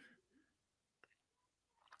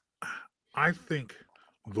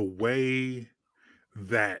the way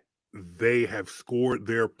that they have scored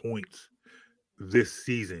their points this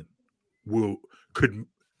season could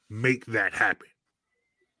make that happen.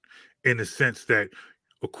 In the sense that,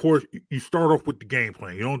 of course, you start off with the game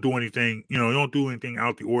plan. You don't do anything, you don't do anything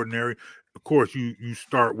out the ordinary. Of course, you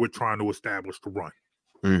start with trying to establish the run.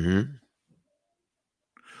 Mm-hmm.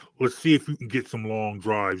 Let's see if you can get some long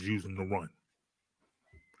drives using the run.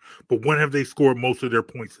 But when have they scored most of their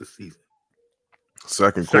points this season?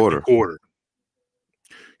 Second quarter.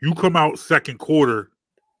 You come out second quarter,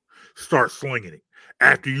 start slinging it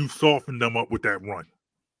after you soften them up with that run.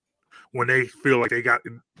 When they feel like they got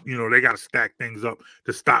to stack things up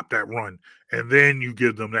to stop that run. And then you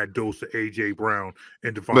give them that dose of A.J. Brown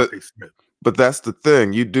and Devontae Smith. But that's the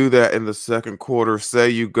thing. You do that in the second quarter. Say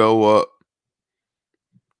you go up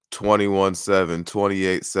 21-7,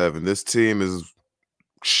 28-7. This team has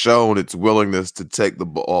shown its willingness to take the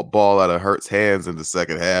ball out of Hurts' hands in the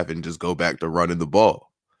second half and just go back to running the ball.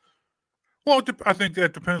 Well, I think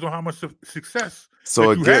that depends on how much success. So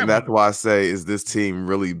again, that's why I say, is this team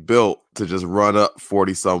really built to just run up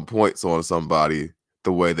 40-some points on somebody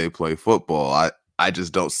the way they play football. I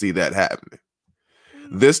just don't see that happening.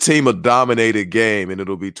 This team will dominate a game and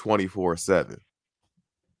it'll be 24-7.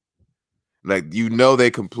 Like,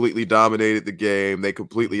 they completely dominated the game. They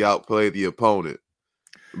completely outplayed the opponent.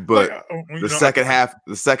 But the second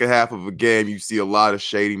half of a game, you see a lot of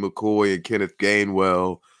Shady McCoy and Kenneth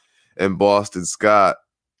Gainwell and Boston Scott.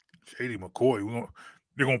 Shady McCoy.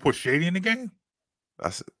 They're going to put Shady in the game?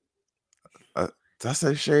 Did I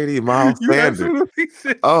say Shady? Miles Sanders.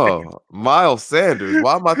 Miles Sanders.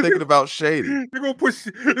 Why am I thinking about Shady? They're going to push.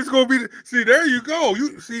 It's going to be. See, there you go.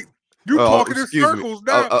 You're talking in circles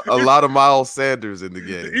now. A lot of Miles Sanders in the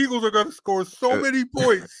game. The Eagles are going to score so many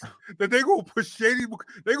points that they're going to push Shady.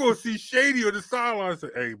 They're going to see Shady on the sideline and say,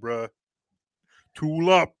 hey, bro,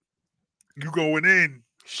 tool up. You going in.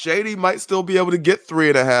 Shady might still be able to get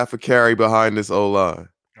 3.5 a carry behind this O-line.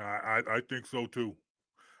 I think so, too.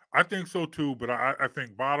 But I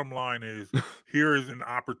think bottom line is here is an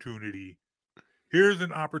opportunity. Here's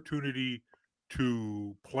an opportunity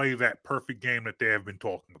to play that perfect game that they have been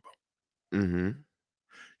talking about. Mm-hmm.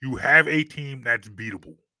 You have a team that's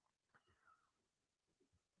beatable.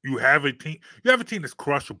 You have a team that's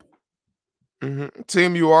crushable. Mm-hmm. A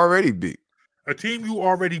team you already beat.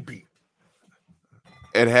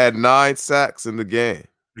 And had 9 sacks in the game.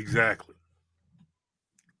 Exactly.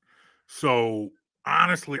 So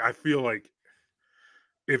honestly, I feel like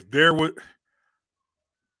if there would,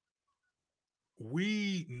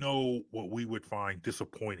 we know what we would find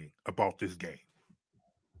disappointing about this game.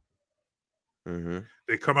 Mm-hmm.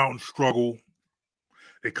 They come out and struggle.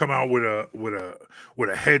 They come out with a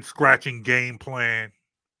head scratching game plan.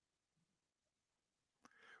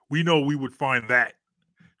 We know we would find that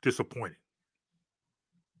disappointing.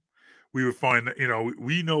 We would find that,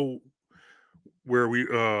 we know where we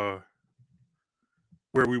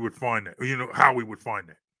would find that, how we would find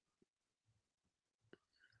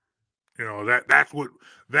that. That's what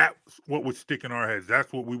would stick in our heads.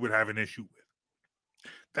 That's what we would have an issue with.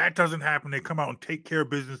 That doesn't happen. They come out and take care of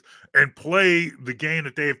business and play the game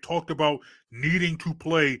that they have talked about needing to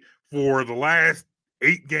play for the last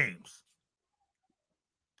 8 games.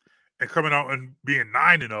 And coming out and being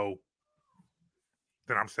 9-0,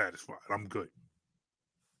 then I'm satisfied. I'm good.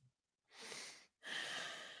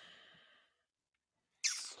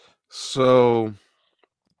 So,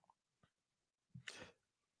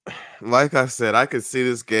 like I said, I could see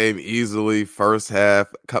this game easily. First half,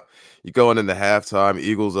 you going into halftime,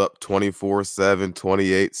 Eagles up 24-7,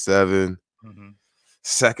 28-7. Mm-hmm.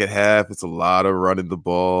 Second half, it's a lot of running the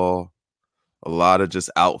ball, a lot of just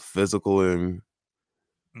out physical and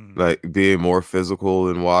like being more physical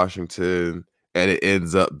in Washington. And it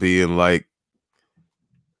ends up being like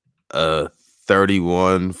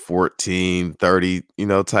 31-14, 30,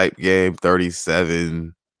 type game,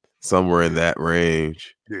 37, somewhere in that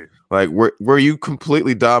range. Yeah. Like where you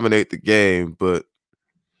completely dominate the game, but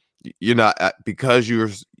you're not, because you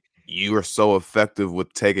are so effective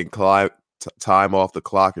with taking time off the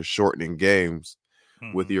clock and shortening games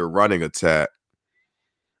with your running attack.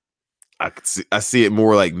 I see it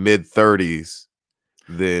more like mid-30s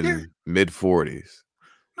than mid-40s.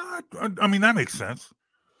 I mean, that makes sense.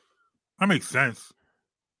 I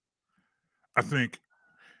think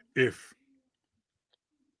if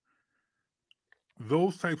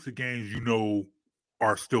those types of games,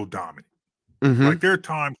 are still dominant. Mm-hmm. Like there are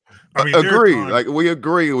times. Agree. Like we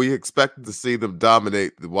agree. We expect to see them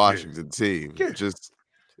dominate the Washington team. Yeah. It's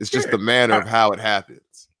just the manner of how it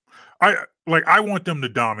happens. I want them to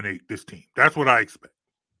dominate this team. That's what I expect.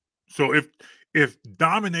 So if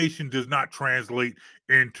domination does not translate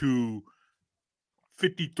into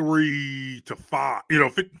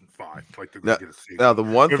 53-5, 55, like they're going to get a 6. Now the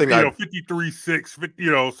one thing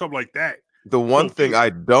 53-6, something like that. The one thing I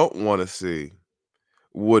don't want to see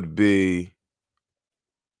would be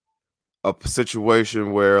a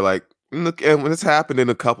situation where, like, look, and when it's happened in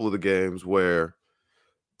a couple of the games where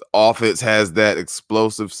the offense has that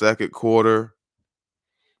explosive second quarter,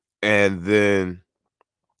 and then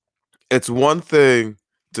it's one thing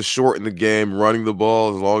to shorten the game running the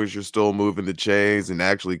ball as long as you're still moving the chains and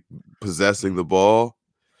actually possessing the ball.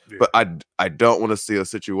 Yeah. But I don't want to see a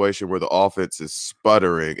situation where the offense is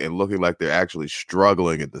sputtering and looking like they're actually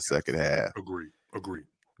struggling in the second half. Agreed.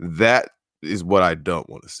 That is what I don't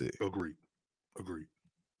want to see. Agreed.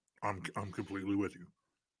 I'm completely with you.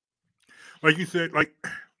 Like you said, like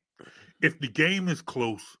if the game is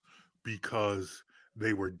close because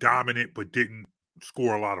they were dominant but didn't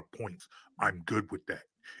score a lot of points, I'm good with that.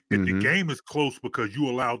 If the game is close because you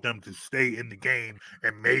allowed them to stay in the game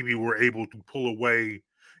and maybe were able to pull away,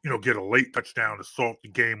 get a late touchdown to salt the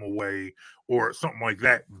game away or something like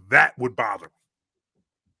that, that would bother me.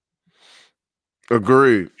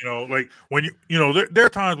 Agreed. Like when there are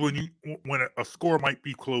times when a score might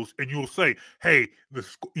be close, and you'll say, "Hey, the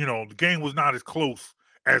game was not as close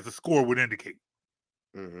as the score would indicate."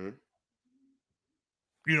 Mm-hmm.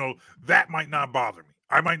 That might not bother me.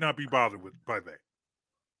 I might not be bothered by that.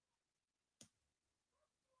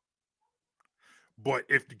 But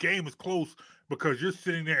if the game is close because you're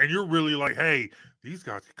sitting there and you're really like, "Hey, these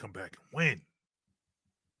guys can come back and win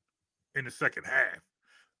in the second half,"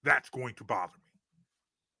 that's going to bother me.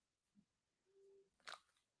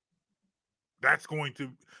 That's going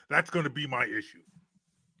to be my issue.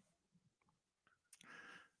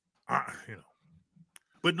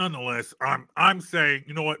 But nonetheless, I'm saying,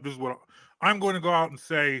 you know what? This is what I'm going to go out and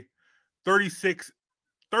say: 36-10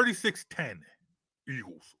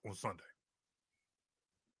 Eagles on Sunday.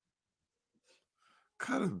 What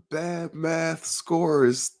kind of bad math score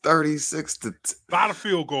is 36-10? A lot of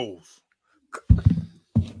field goals.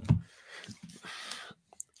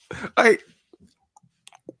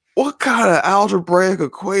 What kind of algebraic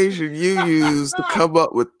equation you use to come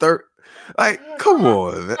up with 30? Come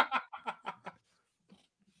on.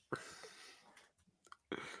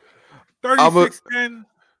 36-10.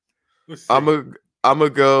 I'm gonna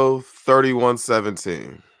go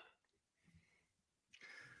 31-17.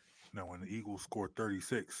 Now, when the Eagles score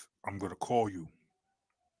 36, I'm going to call you.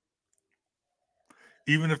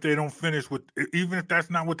 Even if they don't finish with, even if that's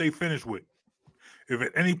not what they finish with, if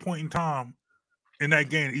at any point in time in that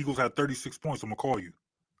game the Eagles have 36 points, I'm going to call you.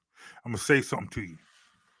 I'm going to say something to you.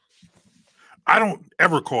 I don't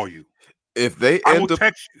ever call you. If they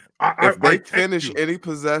text you. If they finish any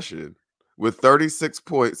possession with 36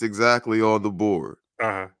 points exactly on the board,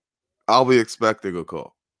 I'll be expecting a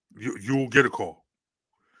call. You'll get a call.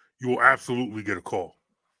 You will absolutely get a call.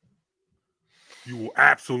 You will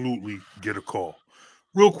absolutely get a call.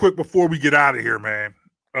 Real quick before we get out of here, man.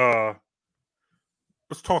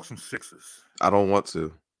 Let's talk some Sixers. I don't want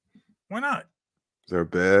to. Why not? They're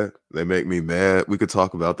bad. They make me mad. We could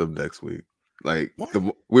talk about them next week.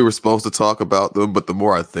 We were supposed to talk about them, but the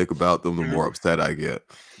more I think about them, the more upset I get.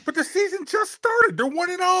 But the season just started. They're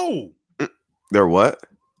 1-0. They're what?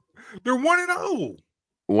 They're 1-0.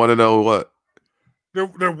 1-0 what?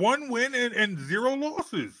 They're 1 win and 0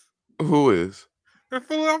 losses. Who is? They're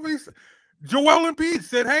Philadelphia. Joel Embiid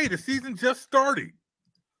said, "Hey, the season just started."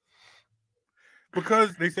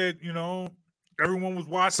 Because they said, everyone was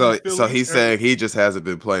watching. So he's saying he just hasn't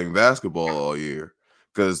been playing basketball all year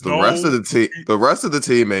because the rest of the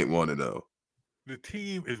team ain't 1-0. The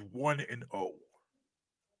team is 1-0.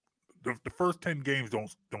 The first 10 games don't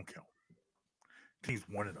count. The team's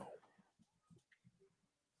 1-0.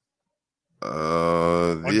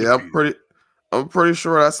 Yeah, I'm pretty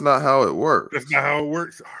sure that's not how it works. That's not how it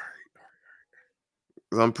works. All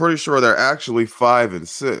right. I'm pretty sure they're actually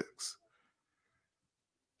 5-6.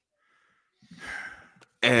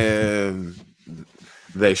 And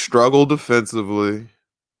they struggle defensively.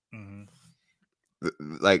 Mm-hmm.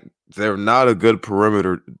 They're not a good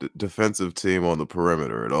perimeter defensive team on the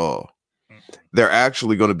perimeter at all. Mm-hmm. They're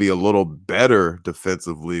actually going to be a little better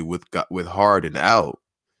defensively with Harden out.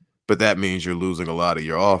 But that means you're losing a lot of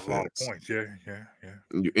your offense. A lot of points, yeah.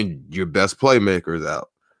 And your best playmaker is out.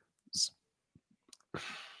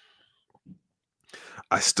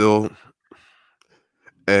 I still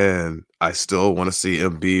want to see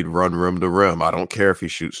Embiid run rim to rim. I don't care if he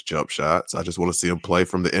shoots jump shots. I just want to see him play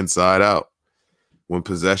from the inside out. When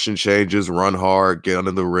possession changes, run hard, get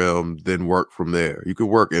under the rim, then work from there. You can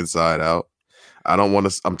work inside out.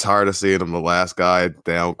 I'm tired of seeing him the last guy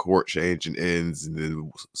down court changing ends and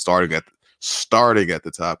then starting at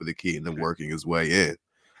the top of the key and then working his way in.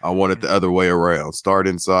 I want it the other way around. Start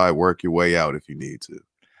inside, work your way out if you need to.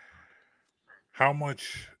 How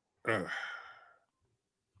much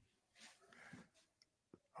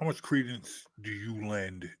credence do you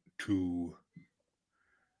lend to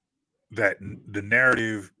the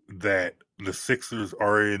narrative that the Sixers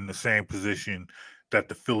are in the same position that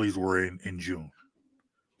the Phillies were in June?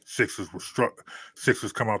 Sixers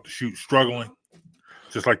come out to shoot struggling,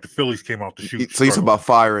 just like the Phillies came out to shoot. So you talking about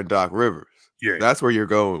firing Doc Rivers? Yeah, that's where you're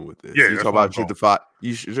going with this. Yeah, you talking about shoot the fire.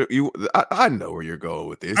 I know where you're going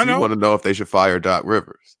with this. You want to know if they should fire Doc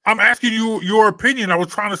Rivers. I'm asking you your opinion. I was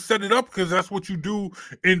trying to set it up because that's what you do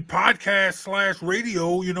in podcast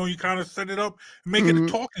 /radio. You kind of set it up and make it a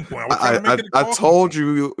talking point. I told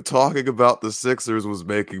you talking about the Sixers was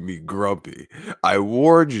making me grumpy. I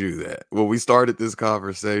warned you that when we started this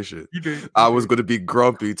conversation. You did. I was going to be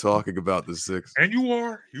grumpy talking about the Sixers. And you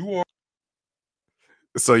are.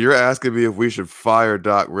 So you're asking me if we should fire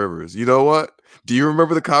Doc Rivers. You know what? Do you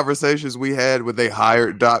remember the conversations we had when they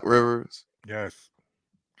hired Doc Rivers? Yes.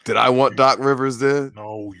 Did I want Doc Rivers then?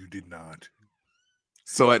 No, you did not.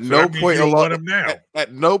 So at no point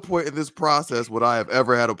at no point in this process would I have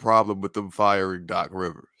ever had a problem with them firing Doc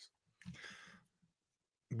Rivers.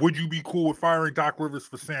 Would you be cool with firing Doc Rivers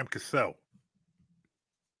for Sam Cassell?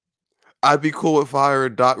 I'd be cool with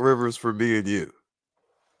firing Doc Rivers for me and you.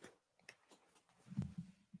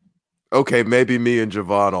 Okay, maybe me and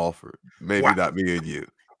Javon Alford. Maybe not me and you.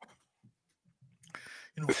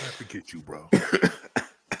 You know, I forget you, bro.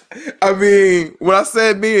 I mean, when I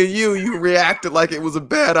said me and you reacted like it was a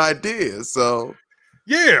bad idea. So,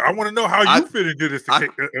 yeah, I want to know how you fit into this.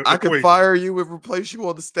 I could fire you and replace you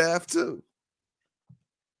on the staff too.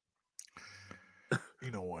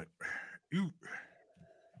 You know what? You've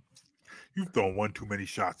thrown one too many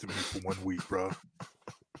shots at me for 1 week, bro.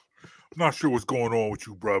 I'm not sure what's going on with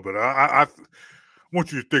you, bro, but I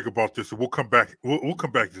want you to think about this, and we'll come back. We'll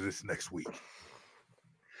come back to this next week.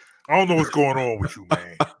 I don't know what's going on with you,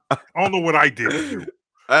 man. I don't know what I did to you.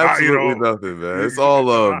 Absolutely nothing, man. It's all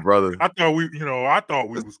love, brother. I thought we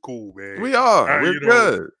was cool, man. We are. We're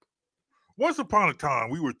good. Once upon a time,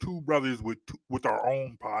 we were two brothers with our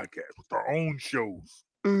own podcast, with our own shows.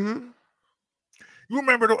 Mm-hmm. You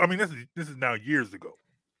remember? I mean, this is now years ago.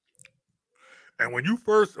 And when you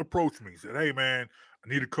first approached me, said, "Hey, man, I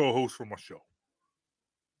need a co-host for my show,"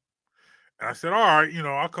 and I said, "All right,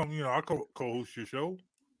 I'll come. I'll co-host your show.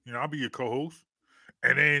 I'll be your co-host,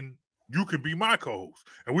 and then you can be my co-host."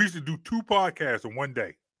 And we used to do 2 podcasts in one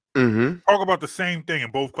day. Mm-hmm. Talk about the same thing in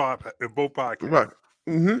both podcasts. Right.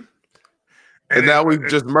 Mm-hmm. And now we've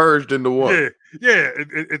just merged into one. Yeah.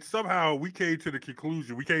 It somehow we came to the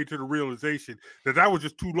conclusion, we came to the realization that was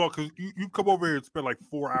just too long, because you come over here and spend like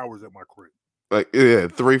 4 hours at my crib. Like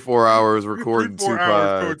 3-4 hours recording 2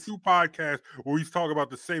 podcasts where we talk about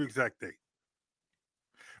the same exact thing.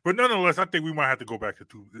 But nonetheless, I think we might have to go back to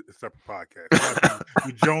 2 separate podcasts.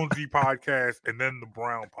 The Jonesy podcast and then the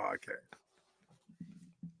Brown podcast.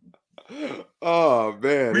 Oh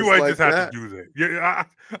man, we might just have to do that. Yeah,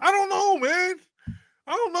 I don't know,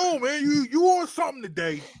 man. You on something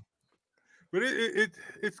today, but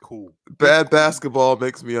it's cool. Bad basketball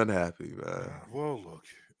makes me unhappy, man. Well,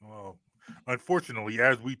 unfortunately,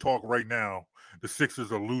 as we talk right now, the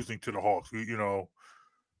Sixers are losing to the Hawks. They're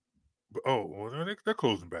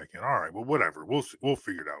closing back in. All right, well, whatever. We'll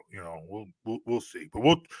figure it out. We'll see. But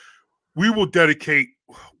we'll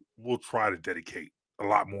try to dedicate a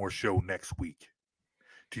lot more show next week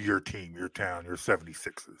to your team, your town, your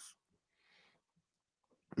 76ers.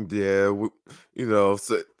 Yeah,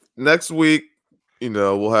 so next week,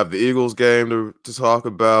 we'll have the Eagles game to talk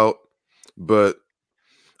about, but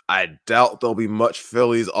I doubt there'll be much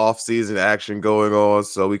Phillies off-season action going on,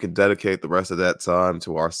 so we can dedicate the rest of that time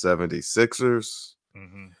to our 76ers.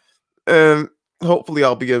 Mm-hmm. And hopefully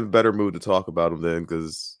I'll be in a better mood to talk about them then,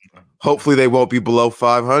 because hopefully they won't be below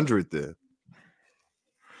 500 then.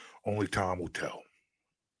 Only time will tell.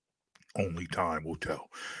 Only time will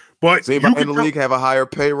tell. But does anybody in the league have a higher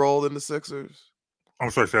payroll than the Sixers?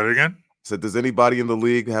 I'm sorry, say that again? So does anybody in the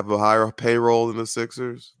league have a higher payroll than the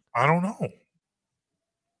Sixers? I don't know.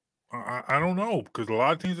 I don't know, because a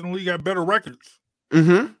lot of teams in the league have better records.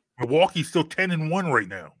 Mm-hmm. Milwaukee's still 10-1 right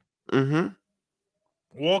now. Mm-hmm.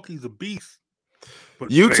 Milwaukee's a beast.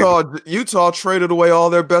 But Utah traded away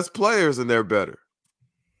all their best players, and they're better.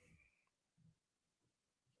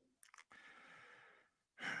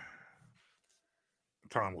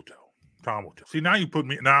 Time will tell. See, now you put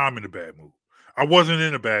me. Now I'm in a bad mood. I wasn't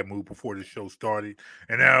in a bad mood before the show started,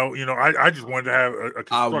 and now I just wanted to have a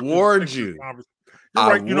I warned you.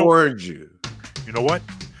 I warned you. You know what?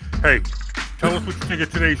 Hey, tell us what you think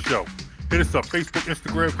of today's show. Hit us up: Facebook,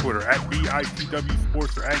 Instagram, Twitter at BITW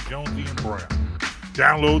Sports or at Jonesy and Brown.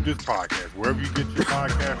 Download this podcast wherever you get your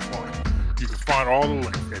podcast from. You can find all the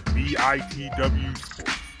links at BITW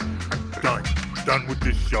Sports. I'm done with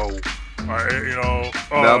this show. Now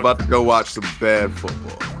I'm about to go watch some bad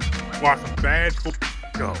football. Watch some bad football.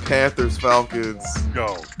 Go. Panthers, Falcons.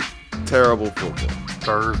 Go. Terrible football.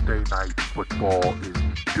 Thursday night football is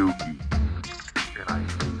dookie. And I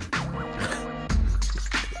hate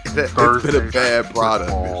it. It's been a bad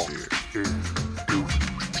product this year. Is dookie.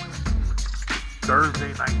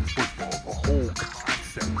 Thursday night football, the whole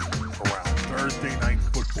concept around Thursday night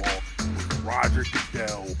football was Roger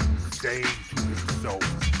Goodell saying to himself,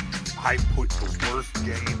 I put the worst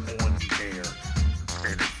game on the air,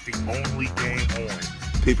 and it's the only game on.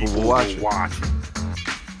 People will watch it.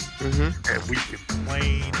 Mm-hmm. And we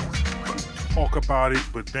complain, talk about it,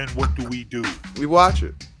 but then what do? We watch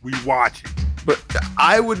it. But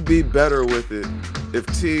I would be better with it if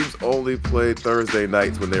teams only played Thursday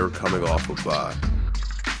nights when they were coming off a bye.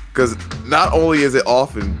 Because not only is it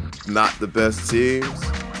often not the best teams,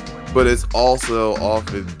 but it's also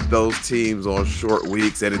often those teams on short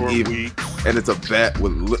weeks, and it's a bet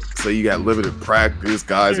with so you got limited practice.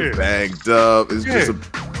 Guys are banged up. It's just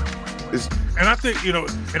and I think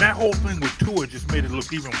and that whole thing with Tua just made it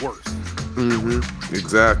look even worse. Mm-hmm.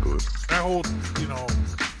 Exactly. That whole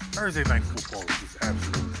Thursday night football is just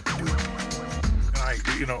absolutely stupid.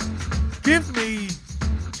 And give me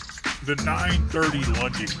the 9:30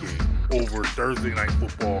 London game over Thursday night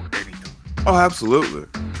football anytime. Oh, absolutely.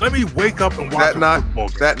 Let me wake up and watch a football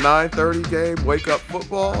game. That 9:30 game, wake up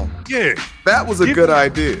football? Yeah. That was a good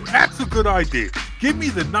idea. That's a good idea. Give me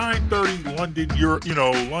the 9:30 London,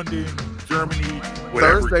 London, Germany,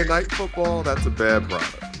 whatever. Thursday night football, that's a bad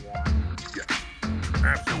product. Yeah.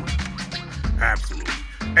 Absolutely.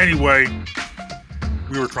 Anyway,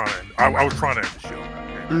 I was trying to end the show.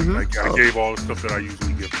 Mm-hmm. I gave all the stuff that I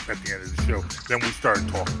usually give at the end of the show. Then we started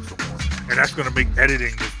talking some more. And that's going to make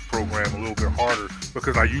editing this program a little bit harder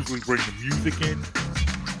because I usually bring the music in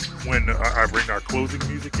when I bring our closing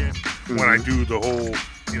music in when I do the whole,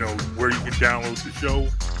 where you can download the show.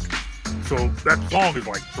 So that song is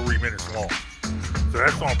like 3 minutes long. So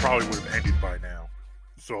that song probably would have ended by now.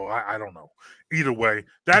 So I don't know. Either way,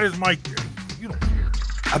 that is my... You don't care.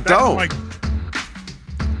 I don't.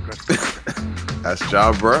 That's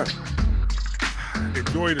John Brown.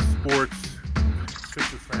 Enjoy the sports.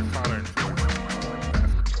 Sixers fans try to enjoy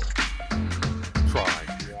basketball. Try.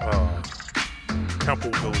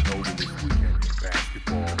 Temple Villanova this weekend in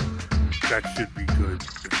basketball. That should be good.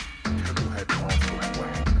 Temple had also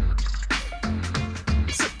Wagner.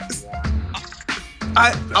 I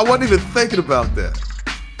wasn't even thinking about that.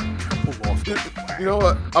 Temple lost to Wagner. You know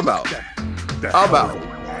what? I'm out. I'm out.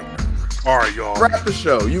 All right, y'all. Wrap the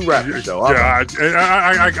show. You wrap the show. I got nothing.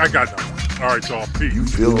 All right, y'all. Peace. You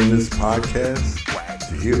feeling this podcast?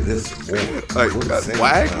 To hear this and more, like, we got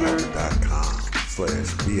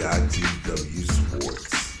Wagner.com/BITW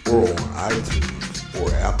Sports or on iTunes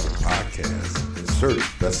or Apple Podcasts and search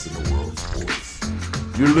Best in the World Sports.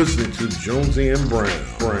 You're listening to Jonesy and Brown.